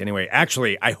just race anyway?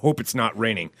 Actually, I hope it's not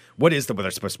raining. What is the weather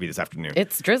supposed to be this afternoon?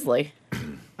 It's drizzly.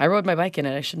 I rode my bike in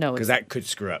it. I should know. Because that could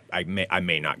screw up. I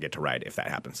may not get to ride if that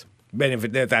happens. But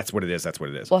if that's what it is, that's what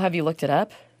it is. Well, have you looked it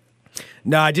up?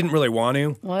 No, I didn't really want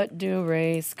to. What do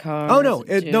race cars Oh, no.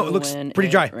 do It looks when pretty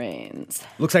dry. it rains?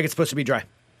 Looks like it's supposed to be dry.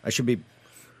 I should be.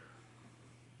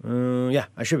 Yeah,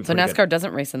 I should be. So pretty NASCAR good.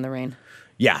 doesn't race in the rain.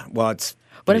 Yeah, well, it's.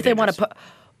 What if pretty they want to dangerous. put?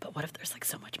 But what if there's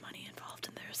so much money involved,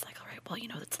 and there's all right, well,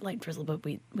 it's a light drizzle, but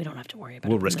we don't have to worry about it.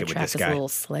 We'll when risk the it with track this is guy. a little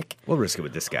slick. We'll risk it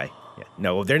with this guy. Yeah.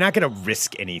 No, they're not going to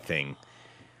risk anything.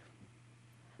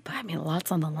 But I mean,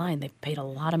 lots on the line. They've paid a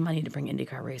lot of money to bring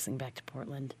IndyCar racing back to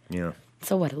Portland. Yeah.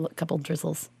 So what? A couple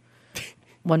drizzles.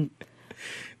 One.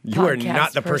 You are podcast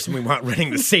not the person we want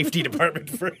running the safety department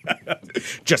for.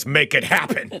 Just make it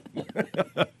happen.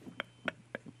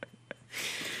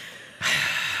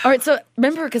 All right, so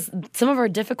remember, because some of our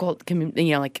difficult,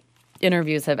 like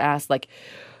interviews have asked, like,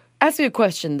 ask me a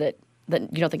question that you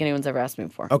don't think anyone's ever asked me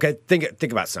before. Okay,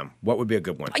 think about some. What would be a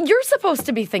good one? You're supposed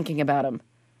to be thinking about them.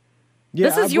 Yeah,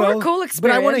 This is your cool experience.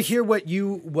 But I want to hear what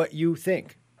you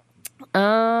think.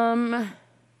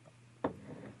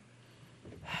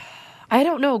 I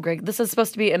don't know, Greg. This is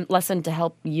supposed to be a lesson to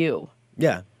help you.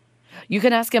 Yeah. You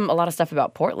can ask him a lot of stuff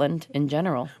about Portland in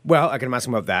general. Well, I can ask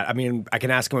him about that. I mean, I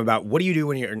can ask him about what do you do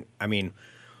when you're. I mean,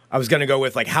 I was going to go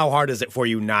with like how hard is it for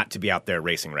you not to be out there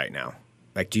racing right now?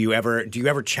 Like, do you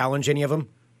ever challenge any of them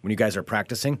when you guys are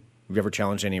practicing? Have you ever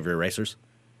challenged any of your racers?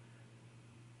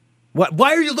 What?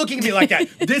 Why are you looking at me like that?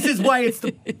 This is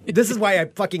why I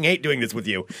fucking hate doing this with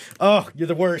you. Oh, you're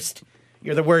the worst.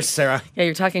 You're the worst, Sarah. Yeah,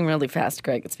 you're talking really fast,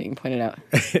 Greg. It's being pointed out.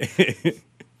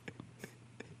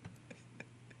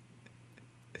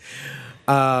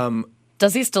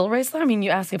 Does he still race there? I mean, you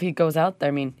ask if he goes out there.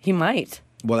 I mean, he might.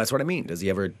 Well, that's what I mean. Does he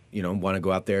ever, want to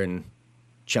go out there and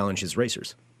challenge his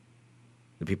racers,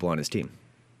 the people on his team?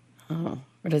 Oh,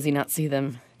 or does he not see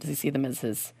them? Does he see them as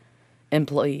his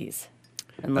employees?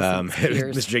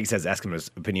 Mr. Jake says, ask him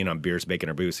his opinion on beers, bacon,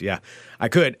 or booze. Yeah, I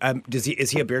could. Is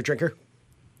he a beer drinker?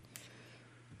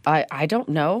 I don't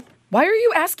know. Why are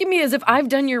you asking me as if I've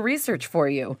done your research for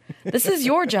you? This is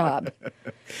your job.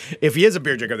 If he is a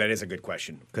beer drinker, that is a good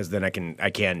question because then I can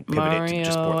pivot it to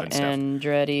just Portland stuff.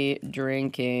 Andretti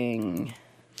drinking.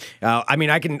 I mean,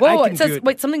 I can. Whoa! I can It says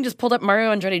wait. Something just pulled up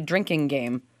Mario Andretti drinking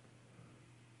game.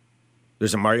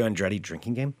 There's a Mario Andretti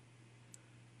drinking game.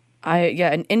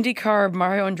 An Indy Car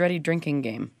Mario Andretti drinking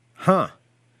game. Huh.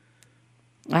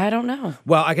 I don't know.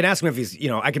 Well, I can ask him if he's,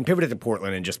 I can pivot it to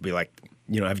Portland and just be like,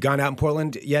 have you gone out in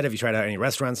Portland yet? Have you tried out any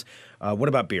restaurants? What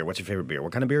about beer? What's your favorite beer?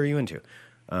 What kind of beer are you into?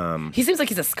 He seems like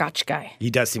he's a Scotch guy. He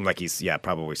does seem like he's,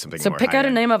 probably something So more pick out a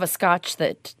high-end. name of a Scotch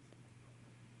that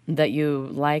you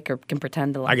like or can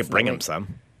pretend to like. I could bring him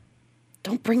some.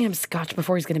 Don't bring him Scotch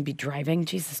before he's going to be driving.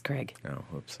 Jesus, Greg. Oh,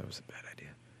 whoops, that was a bad idea.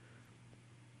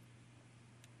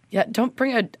 Yeah, don't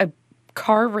bring a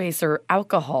car racer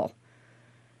alcohol.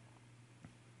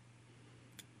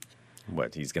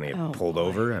 What, he's going to get pulled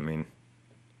over? I mean,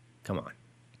 come on.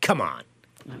 Come on.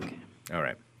 Okay. All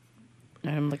right.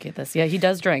 I'm looking at this. Yeah, he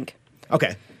does drink.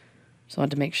 Okay. Just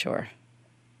wanted to make sure.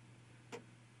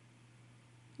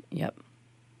 Yep.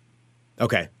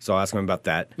 Okay, so I'll ask him about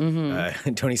that.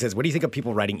 Mm-hmm. Tony says, what do you think of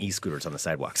people riding e-scooters on the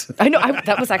sidewalks? I know.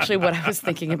 That was actually what I was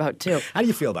thinking about, too. How do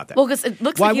you feel about that? Well, because it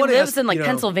looks like he lives in,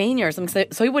 Pennsylvania or something,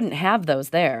 so he wouldn't have those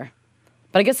there.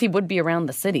 But I guess he would be around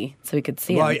the city, so he could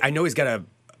see them. Well, I know he's got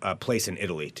a place in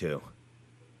Italy, too.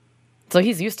 So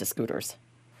he's used to scooters.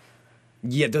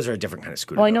 Yeah, those are a different kind of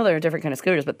scooter. Well, I know there are different kind of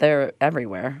scooters, but they're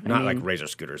everywhere. Not like razor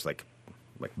scooters, like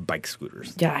bike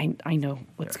scooters. Yeah, I know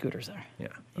what scooters are. Yeah.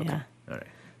 Okay. Yeah. All right.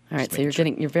 All right, so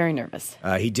you're very nervous.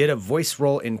 He did a voice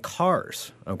role in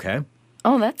Cars. Okay.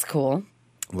 Oh, that's cool.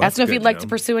 Well, ask him if he'd like to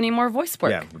pursue any more voice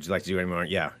work. Yeah. Would you like to do any more?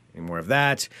 Yeah. Any more of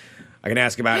that? I can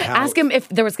ask about how. Ask him if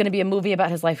there was going to be a movie about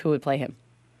his life, who would play him.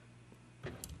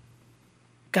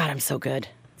 God, I'm so good.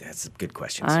 That's a good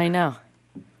question. I know.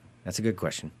 That's a good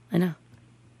question. I know.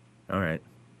 All right.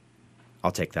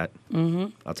 I'll take that. Mm-hmm.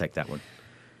 I'll take that one.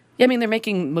 Yeah, I mean, they're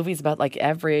making movies about like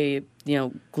every,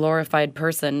 glorified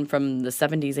person from the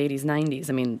 70s, 80s, 90s.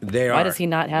 I mean, why does he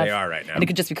not have... They are right now. And it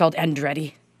could just be called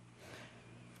Andretti.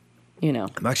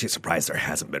 I'm actually surprised there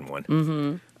hasn't been one.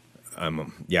 Mm-hmm.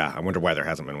 Yeah, I wonder why there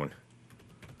hasn't been one.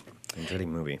 Andretti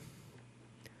movie.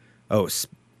 Oh,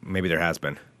 maybe there has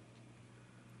been.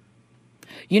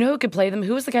 You know who could play them?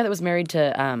 Who was the guy that was married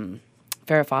to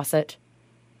Farrah Fawcett?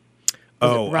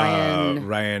 Ryan.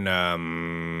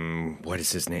 What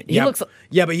is his name? He looks.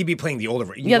 Yeah, but he'd be playing the older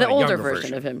version. Yeah, the older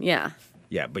version of him. Yeah.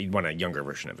 Yeah, but you'd want a younger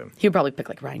version of him. He would probably pick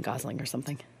like Ryan Gosling or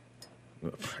something.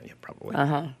 Yeah, probably.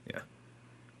 Yeah.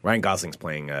 Ryan Gosling's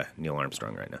playing Neil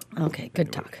Armstrong right now. Okay,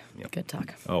 good talk. Yeah. Good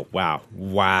talk. Oh wow.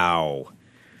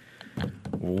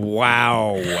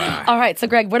 All right, so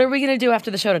Greg, what are we going to do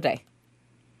after the show today?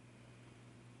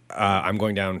 I'm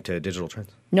going down to Digital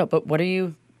Trends. No, but what are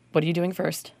you doing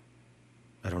first?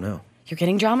 I don't know. You're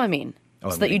getting Dramamine.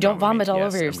 So that you don't vomit all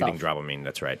over yourself. I'm getting Dramamine,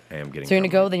 that's right. I am getting So you're going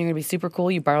to go, then you're going to be super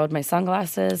cool. You borrowed my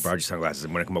sunglasses. Borrowed your sunglasses.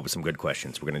 I'm going to come up with some good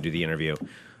questions. We're going to do the interview.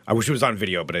 I wish it was on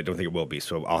video, but I don't think it will be,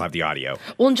 so I'll have the audio.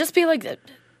 Well, and just be like...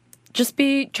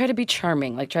 try to be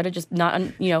charming. Like, try to just not,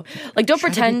 like, don't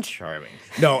pretend... charming.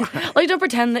 No. Like, don't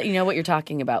pretend that you know what you're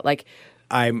talking about. Like...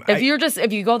 If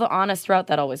you go the honest route,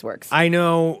 that always works. I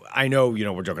know,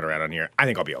 we're joking around on here. I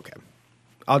think I'll be okay.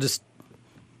 I'll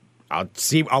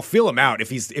see. I'll feel him out. If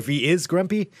he is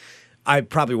grumpy, I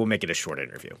probably will make it a short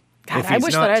interview. God, If I he's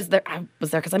wish not- that I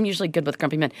was there because I'm usually good with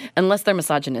grumpy men, unless they're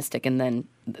misogynistic, and then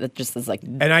it just is like.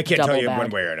 And I can't tell double you bad. one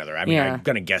way or another. I mean, Yeah. I'm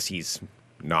gonna guess he's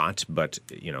not, but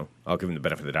I'll give him the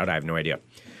benefit of the doubt. I have no idea.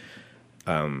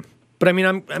 But I mean,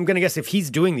 I'm gonna guess if he's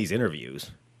doing these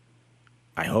interviews,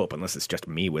 I hope, unless it's just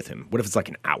me with him. What if it's like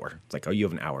an hour? It's like, oh, you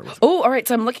have an hour with him. Oh, all right.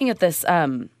 So I'm looking at this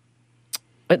the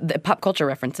pop culture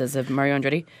references of Mario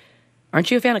Andretti.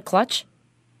 Aren't you a fan of Clutch?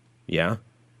 Yeah.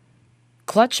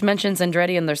 Clutch mentions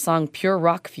Andretti in their song "Pure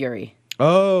Rock Fury."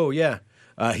 Oh, yeah.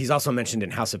 He's also mentioned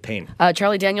in House of Pain.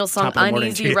 Charlie Daniels' song Top of the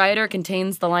morning to "Uneasy you. Rider"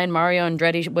 contains the line "Mario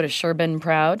Andretti would have sure been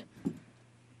proud."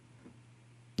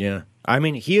 Yeah. I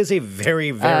mean, he is a very,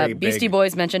 very Beastie big...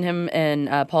 Boys mention him in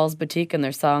Paul's Boutique in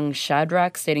their song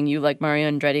 "Shadrach," stating "You like Mario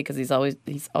Andretti because he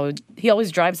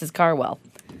always drives his car well."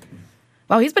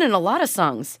 Wow, he's been in a lot of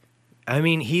songs. I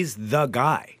mean, he's the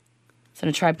guy. It's in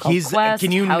A Tribe Called He's- Quest.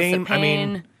 can you House name- of I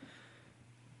mean, Pain.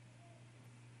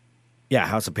 Yeah,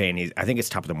 House of Pain. I think it's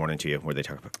Top of the Morning to You, where they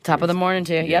talk about... Top of the Morning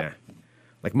to you. Yeah. Yep.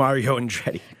 Like Mario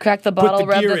Andretti. Crack the Put bottle,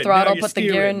 rev gear the in, throttle, now you put the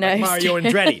steer gear it, in, now like you Mario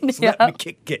steer Andretti. it. So let me Yep.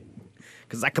 kick it.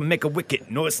 Because I can make a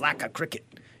wicket noise like a cricket.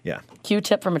 Yeah.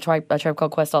 Q-Tip from A Tribe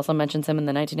Called Quest also mentions him in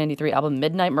the 1993 album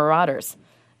Midnight Marauders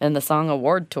and the song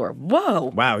Award Tour.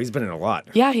 Whoa! Wow, he's been in a lot.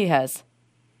 Yeah, he has.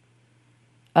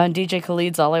 On DJ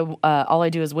Khaled's All I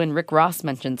Do Is Win, Rick Ross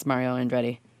mentions Mario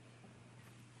Andretti.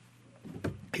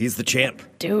 He's the champ.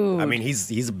 Dude. I mean,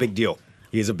 he's a big deal.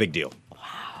 He's a big deal.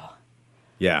 Wow.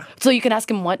 Yeah. So you can ask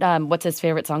him what's his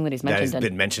favorite song that he's That has mentioned in.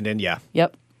 been mentioned in, yeah.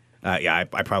 Yep. Yeah,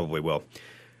 I probably will.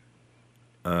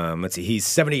 Let's see. He's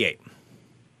 78.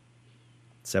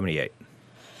 78.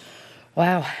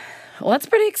 Wow. Well, that's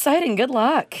pretty exciting. Good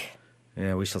luck.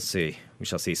 Yeah, we shall see. We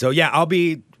shall see. So, yeah, I'll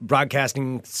be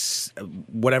broadcasting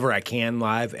whatever I can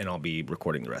live, and I'll be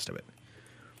recording the rest of it.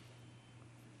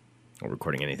 Or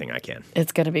recording anything I can.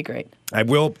 It's going to be great. I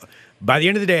will. By the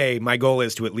end of the day, my goal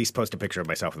is to at least post a picture of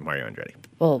myself with Mario Andretti.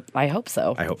 Well, I hope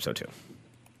so. I hope so, too.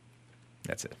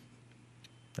 That's it.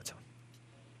 That's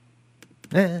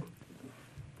all.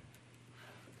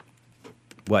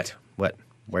 What? What?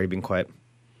 Why are you being quiet?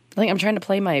 I think I'm trying to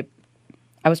play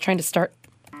I was trying to start.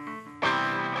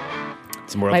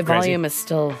 Some more My crazy? volume is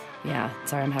still. Yeah,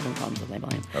 sorry, I'm having problems with my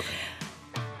volume. Okay.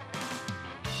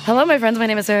 Hello, my friends. My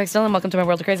name is Sarah Still, and welcome to my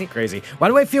World of Crazy. Crazy. Why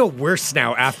do I feel worse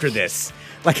now after this?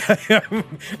 Like,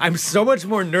 I'm so much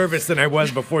more nervous than I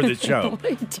was before the show. What are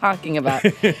you talking about?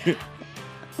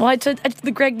 Well, I did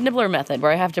the Greg Nibbler method,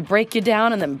 where I have to break you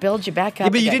down and then build you back up. Yeah,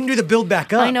 but you again. didn't do the build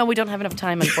back up. I know we don't have enough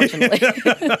time, unfortunately.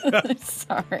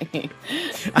 Sorry.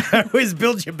 I always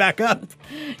build you back up.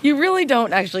 You really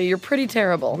don't, actually. You're pretty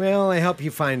terrible. Well, I help you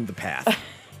find the path.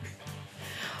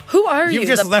 Who are you? You've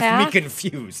just the left path? me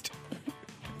confused.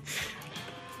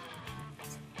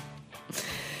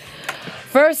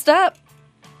 First up,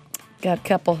 got a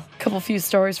couple few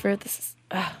stories for you. This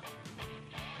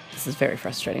is very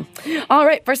frustrating. All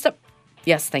right, first up,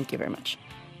 yes, thank you very much.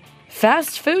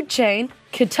 Fast food chain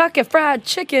Kentucky Fried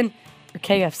Chicken, or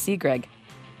KFC, Greg.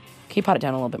 Can you pot it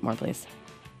down a little bit more, please?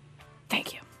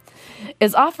 Thank you.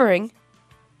 Is offering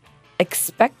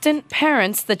expectant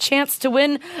parents the chance to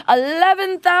win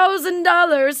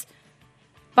 $11,000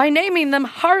 by naming them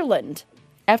Harland,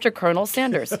 after Colonel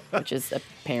Sanders, which is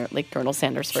apparently Colonel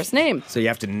Sanders' first name. So you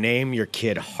have to name your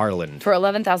kid Harland. For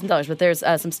 $11,000, but there's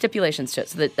some stipulations to it.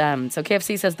 So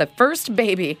KFC says the first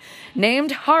baby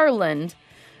named Harland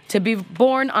to be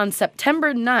born on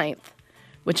September 9th,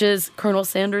 which is Colonel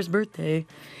Sanders' birthday,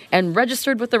 and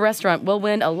registered with the restaurant will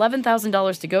win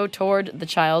 $11,000 to go toward the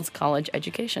child's college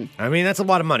education. I mean, that's a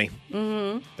lot of money.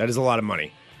 Mm-hmm. That is a lot of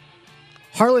money.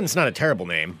 Harland's not a terrible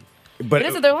name, but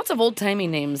There are lots of old-timey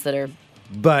names that are...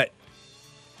 But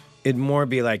it'd more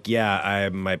be like, yeah,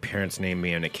 my parents named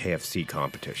me in a KFC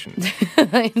competition.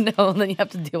 I know, and then you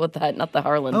have to deal with that, not the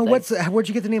Harland Oh, thing. where'd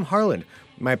you get the name Harland?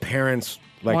 My parents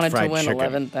liked Wanted fried to win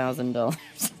chicken. $11,000.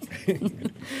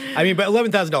 I mean, but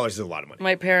 $11,000 is a lot of money.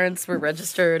 My parents were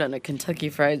registered on a Kentucky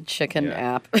Fried Chicken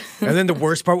app. And then the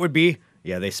worst part would be,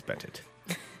 yeah, they spent it.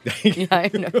 Yeah, I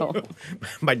know.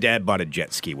 My dad bought a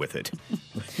jet ski with it.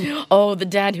 Oh, the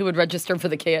dad who would register for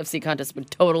the KFC contest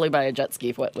would totally buy a jet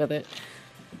ski with it.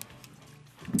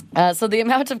 So the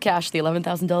amount of cash, the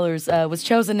 $11,000, was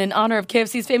chosen in honor of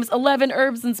KFC's famous 11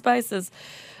 herbs and spices.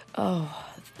 Oh,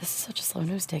 this is such a slow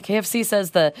news day. KFC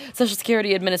says the Social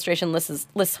Security Administration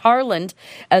lists Harland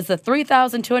as the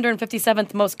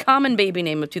 3,257th most common baby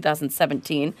name of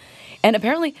 2017. And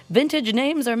apparently, vintage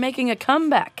names are making a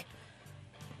comeback.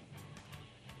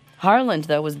 Harland,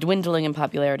 though, was dwindling in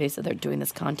popularity, so they're doing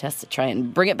this contest to try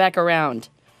and bring it back around.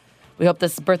 We hope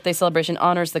this birthday celebration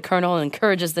honors the Colonel and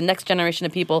encourages the next generation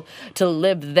of people to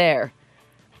live there.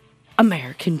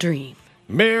 American Dream.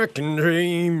 American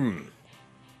Dream.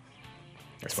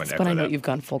 That's my But I know you've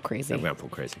gone full crazy. I've gone full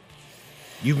crazy.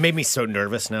 You've made me so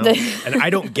nervous now. And I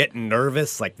don't get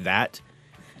nervous like that.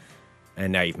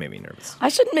 And now you've made me nervous. I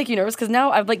shouldn't make you nervous because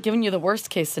now I've like given you the worst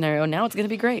case scenario. Now it's going to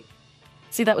be great.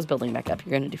 See, that was building back up.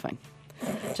 You're going to do fine.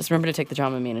 Just remember to take the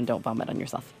Dramamine and don't vomit on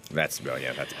yourself. That's the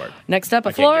part. Next up,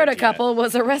 a Florida couple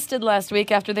was arrested last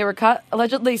week after they were caught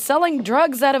allegedly selling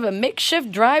drugs out of a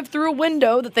makeshift drive-through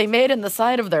window that they made in the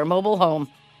side of their mobile home.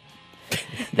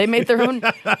 They made their own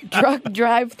drug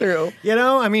drive-through. You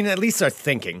know, I mean, at least they're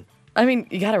thinking. I mean,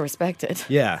 you got to respect it.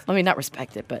 Yeah. I mean, not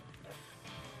respect it, but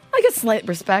I guess slight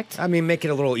respect. I mean, make it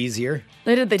a little easier.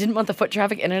 They did. They didn't want the foot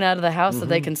traffic in and out of the house, so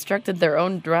they constructed their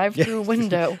own drive-through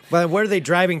window. Well, what are they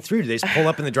driving through? Do they just pull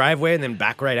up in the driveway and then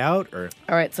back right out? Or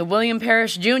All right, so William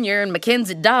Parrish Jr. and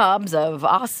Mackenzie Dobbs of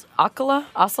Ocala,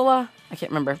 I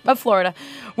can't remember, of Florida,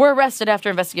 were arrested after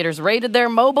investigators raided their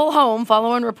mobile home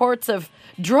following reports of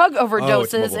drug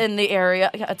overdoses mobile. in the area.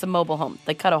 Yeah, it's a mobile home.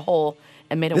 They cut a hole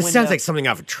and made a window. This sounds like something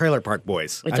off of Trailer Park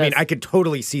Boys. It I mean, does. I could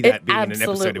totally see that It being in an episode of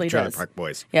absolutely Trailer does. Park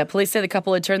Boys. Yeah, police say the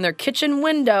couple had turned their kitchen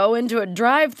window into a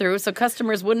drive-through so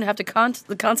customers wouldn't have to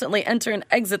constantly enter and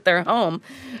exit their home,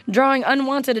 drawing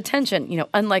unwanted attention,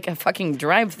 unlike a fucking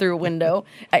drive-through window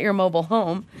at your mobile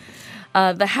home.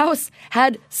 The house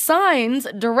had signs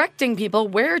directing people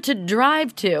where to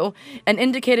drive to and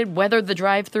indicated whether the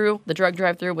drug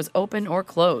drive-through, was open or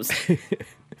closed.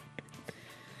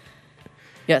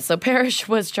 Yeah, so Parrish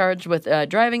was charged with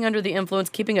driving under the influence,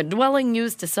 keeping a dwelling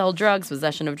used to sell drugs,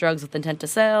 possession of drugs with intent to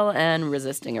sell, and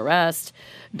resisting arrest.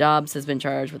 Dobbs has been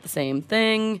charged with the same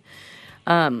thing.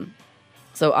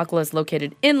 So Ocala is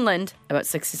located inland, about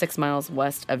 66 miles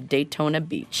west of Daytona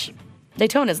Beach.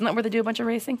 Daytona, isn't that where they do a bunch of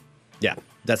racing? Yeah,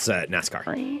 that's NASCAR,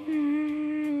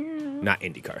 not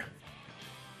Indy Car.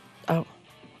 Oh.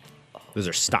 Those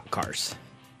are stock cars.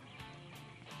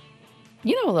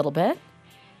 You know a little bit.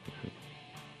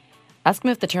 Ask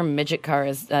me if the term midget car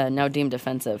is now deemed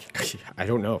offensive. I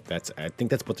don't know. I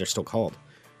think that's what they're still called.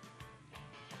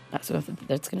 So if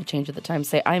that's going to change at the time.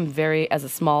 Say, as a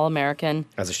small American.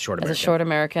 As a short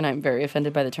American, I'm very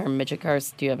offended by the term midget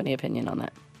cars. Do you have any opinion on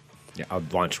that? Yeah, I'll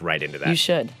launch right into that. You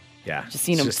should. Yeah.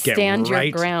 Just, get stand your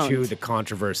right ground. to the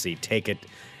controversy. Take it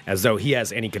as though he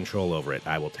has any control over it.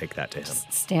 I will take that to him.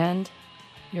 Just stand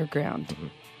your ground. Mm-hmm.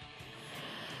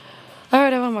 All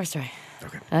right, I have one more story.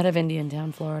 Okay. Out of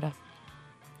Indiantown, Florida.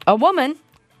 A woman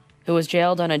who was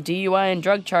jailed on a DUI and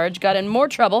drug charge got in more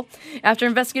trouble after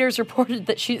investigators reported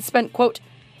that she spent, quote,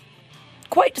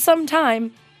 quite some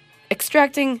time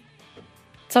extracting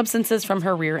substances from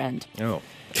her rear end. Oh.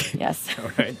 Yes. All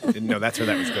right. Didn't know that's where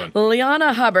that was going.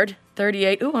 Liana Hubbard,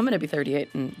 38. Ooh, I'm going to be 38.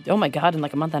 Oh, my God, in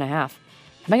like a month and a half.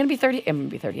 Am I going to be 30? I'm going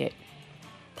to be 38.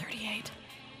 38.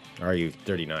 Are you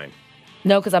 39?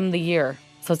 No, because I'm the year.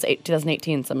 So it's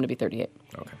 2018, so I'm going to be 38.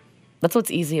 Okay. That's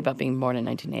what's easy about being born in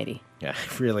 1980. Yeah,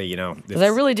 really, Because I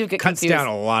really do get cuts confused. down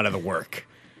a lot of the work.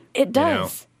 It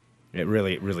does. It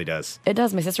really does. It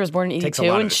does. My sister was born in 82, Takes a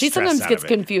lot of and the she stress sometimes out gets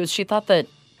of it. confused. She thought that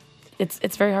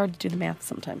it's very hard to do the math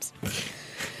sometimes.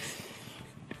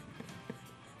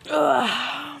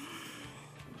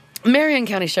 Marion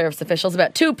County Sheriff's officials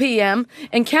about 2 p.m.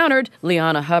 encountered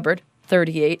Liana Hubbard,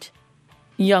 38,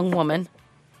 young woman,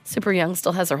 super young,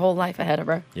 still has her whole life ahead of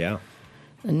her. Yeah.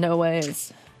 In no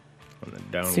ways. On the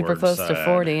downward Super close side. to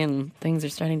 40, and things are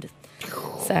starting to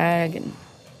sag, and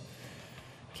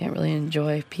can't really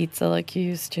enjoy pizza like you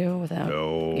used to without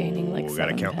gaining like 7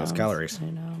 gotta count those pounds. calories.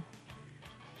 I know.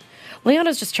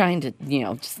 Leona's just trying to,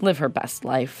 just live her best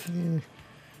life.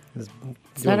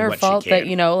 It's not her fault that,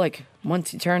 like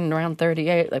once you turn around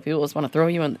 38, like people just want to throw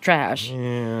you in the trash.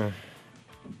 Yeah.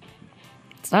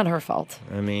 It's not her fault.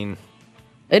 I mean,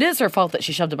 It is her fault that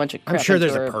she shoved a bunch of crap I'm sure into,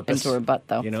 there's a purpose. into her butt,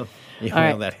 though.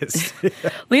 Right. That is.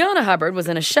 Liana Hubbard was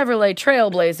in a Chevrolet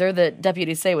Trailblazer that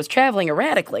deputies say was traveling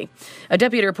erratically. A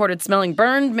deputy reported smelling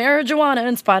burned marijuana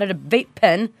and spotted a vape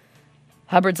pen.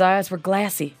 Hubbard's eyes were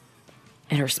glassy,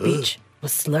 and her speech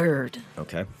was slurred.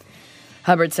 Okay.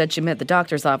 Hubbard said she met the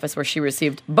doctor's office where she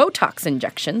received Botox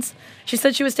injections. She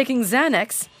said she was taking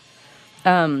Xanax,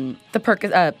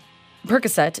 Percocet,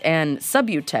 and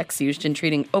Subutex used in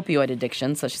treating opioid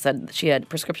addiction. So she said she had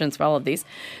prescriptions for all of these.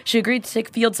 She agreed to take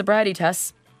field sobriety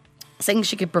tests, saying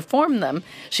she could perform them.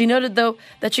 She noted, though,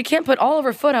 that she can't put all of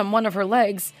her foot on one of her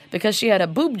legs because she had a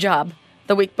boob job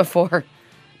the week before,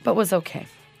 but was okay.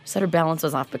 She said her balance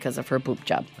was off because of her boob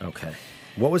job. Okay.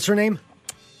 What was her name?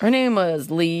 Her name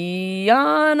was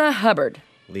Liana Hubbard.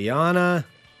 Liana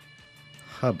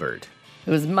Hubbard. It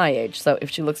was my age, so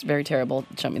if she looks very terrible,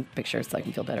 show me the picture so I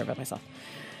can feel better about myself.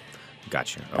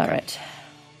 Gotcha. Okay. All right.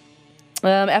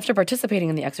 After participating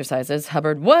in the exercises,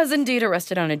 Hubbard was indeed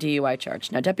arrested on a DUI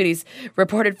charge. Now, deputies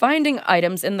reported finding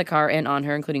items in the car and on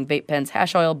her, including vape pens,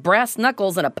 hash oil, brass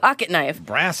knuckles, and a pocket knife.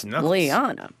 Brass knuckles.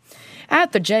 Liana.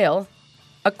 At the jail,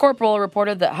 a corporal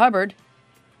reported that Hubbard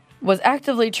was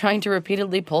actively trying to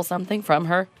repeatedly pull something from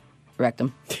her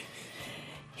rectum.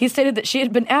 He stated that she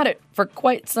had been at it for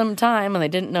quite some time and they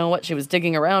didn't know what she was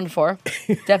digging around for.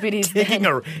 Deputies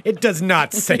It does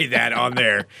not say that on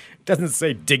there. It doesn't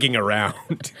say digging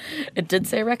around. It did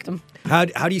say rectum. How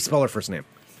do you spell her first name?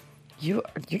 You're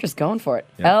just going for it.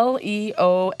 Yeah.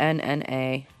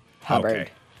 Leonna Hubbard. Okay.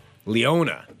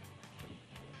 Leona.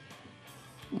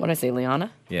 What did I say,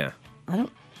 Liana? Yeah. I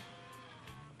don't.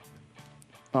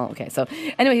 Oh, okay. So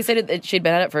anyway, he stated that she'd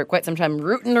been at it for quite some time,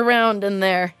 rooting around in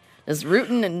there. Just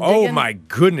rooting and digging. Oh my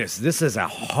goodness, this is a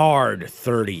hard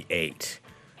 38.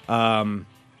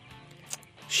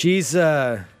 She's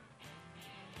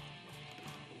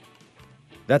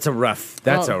that's a rough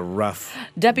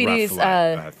deputies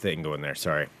thing going there.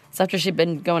 Sorry. So after she'd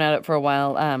been going at it for a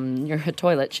while, near her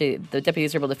toilet, the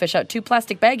deputies were able to fish out 2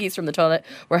 plastic baggies from the toilet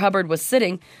where Hubbard was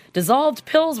sitting. Dissolved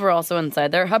pills were also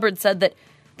inside there. Hubbard said that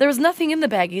there was nothing in the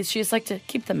baggies. She just liked to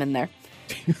keep them in there.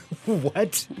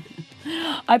 What?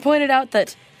 I pointed out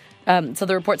that, so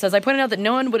the report says, I pointed out that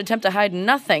no one would attempt to hide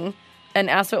nothing and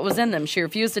asked what was in them. She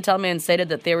refused to tell me and stated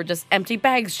that they were just empty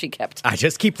bags she kept. I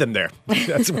just keep them there.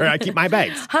 That's where I keep my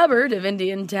bags. Hubbard of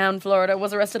Indiantown, Florida,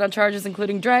 was arrested on charges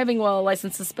including driving while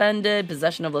license suspended,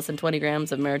 possession of less than 20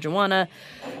 grams of marijuana,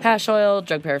 hash oil,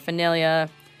 drug paraphernalia,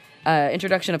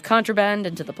 introduction of contraband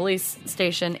into the police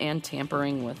station, and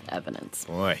tampering with evidence.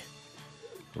 Boy,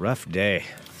 rough day.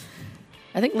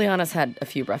 I think Liana's had a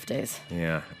few rough days.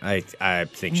 Yeah, I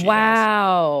think she has.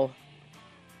 Wow.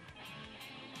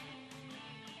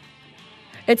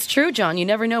 It's true, John. You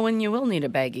never know when you will need a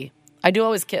baggie. I do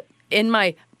always keep in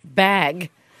my bag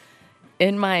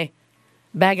I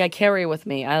carry with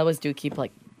me. I always do keep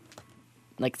like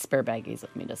spare baggies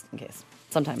with me just in case.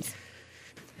 Sometimes.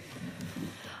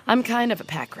 I'm kind of a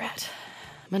pack rat.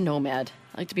 I'm a nomad.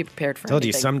 I like to be prepared for Told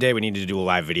anything. you someday we need to do a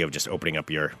live video of just opening up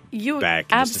your bag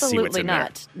just to see what's in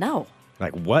not. there. No.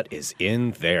 Like, what is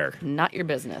in there? Not your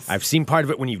business. I've seen part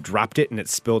of it when you've dropped it and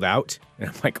it's spilled out. And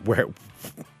I'm like,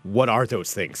 what are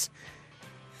those things?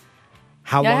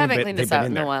 How long I haven't have cleaned they this been out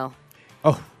in in there? a while.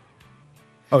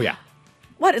 Oh, yeah.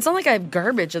 What? It's not like I have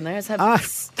garbage in there. I just have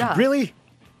stuff. Really?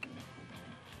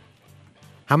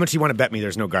 How much do you want to bet me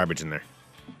there's no garbage in there?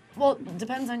 Well,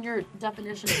 depends on your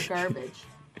definition of garbage.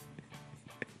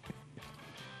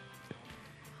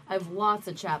 I have lots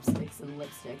of chapsticks and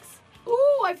lipsticks.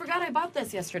 Ooh, I forgot I bought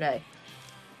this yesterday.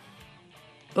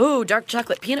 Ooh, dark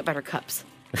chocolate peanut butter cups.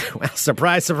 Well,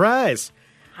 surprise, surprise.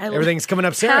 Everything's coming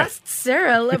up, Sarah. Past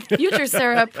Sarah, future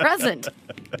Sarah, present.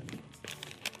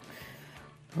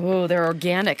 Ooh, they're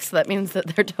organic, so that means that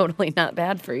they're totally not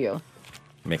bad for you.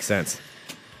 Makes sense.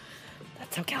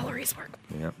 That's how calories work.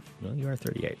 Yeah. Well, you are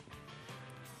 38.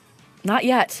 Not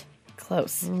yet.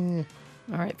 Close. All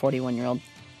right, 41-year-old.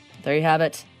 There you have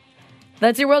it.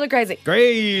 That's your world of crazy.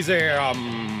 Crazy. All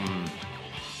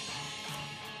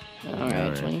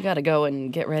right, well, you got to go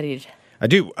and get ready. I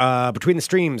do. Between the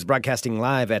Streams, broadcasting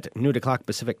live at noon o'clock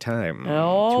Pacific time.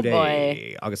 Oh,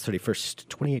 today, August 31st,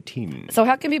 2018. So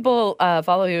how can people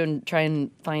follow you and try and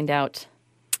find out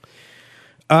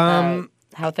how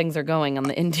things are going on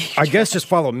the Indy? I guess just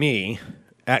follow me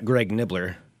at Greg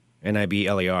Nibbler,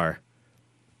 Nibler,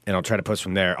 and I'll try to post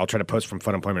from there. I'll try to post from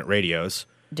Fun Employment Radios.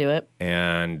 Do it.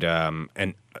 And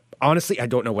honestly, I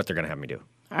don't know what they're going to have me do.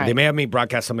 Right. They may have me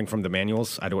broadcast something from the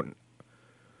manuals. I don't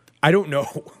know.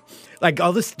 Like,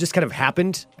 all this just kind of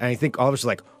happened, and I think all of us are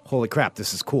like, holy crap,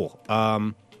 this is cool.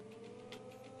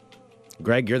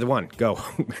 Greg, you're the one. Go.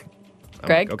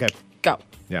 Greg? Like, okay. Go.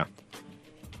 Yeah.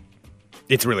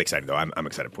 It's really exciting, though. I'm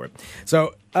excited for it.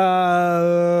 So, Low.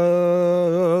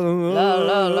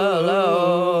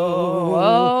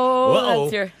 Whoa.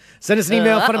 That's your... Send us an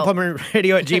email,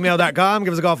 funemploymentradio@gmail.com.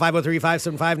 Give us a call,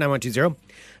 503-575-9120.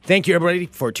 Thank you, everybody,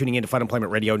 for tuning in to Fun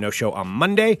Employment Radio. No show on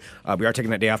Monday. We are taking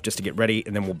that day off just to get ready,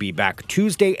 and then we'll be back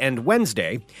Tuesday and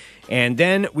Wednesday. And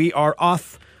then we are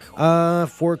off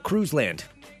for Cruise Land.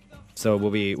 So we'll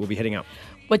be heading out.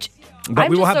 Which But I'm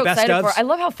we will just have so best excited ofs. for. I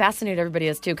love how fascinated everybody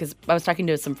is, too, because I was talking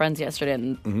to some friends yesterday,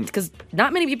 and because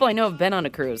not many people I know have been on a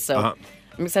cruise, so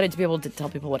I'm excited to be able to tell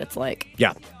people what it's like.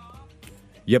 Yeah.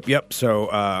 Yep. So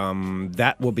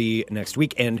that will be next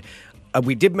week. And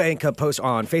we did make a post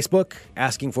on Facebook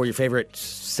asking for your favorite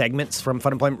segments from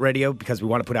Fun Employment Radio because we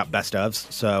want to put out best ofs.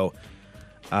 So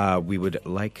we would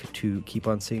like to keep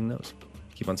on seeing those.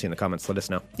 Keep on seeing the comments. Let us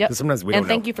know. Yep. 'Cause sometimes we and don't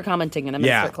thank know. you for commenting, and I'm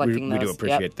going to start collecting we those. do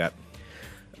appreciate that.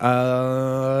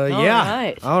 Yeah.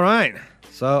 right. All right.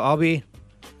 So I'll be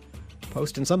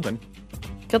posting something.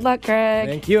 Good luck, Greg.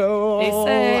 Thank you. Be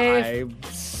safe. I'm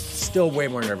still way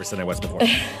more nervous than I was before.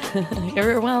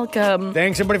 You're welcome.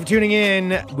 Thanks, everybody, for tuning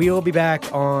in. We'll be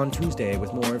back on Tuesday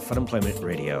with more Fun Employment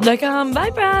Radio. Bye,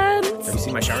 friends. Have you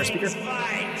seen my shower speaker?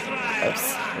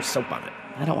 Oops. There's soap on it.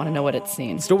 I don't want to know what it's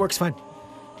seen. Still works fine.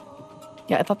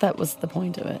 Yeah, I thought that was the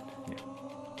point of it.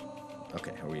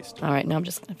 Okay, how are you still? All right, now I'm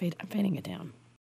just gonna I'm fading it down.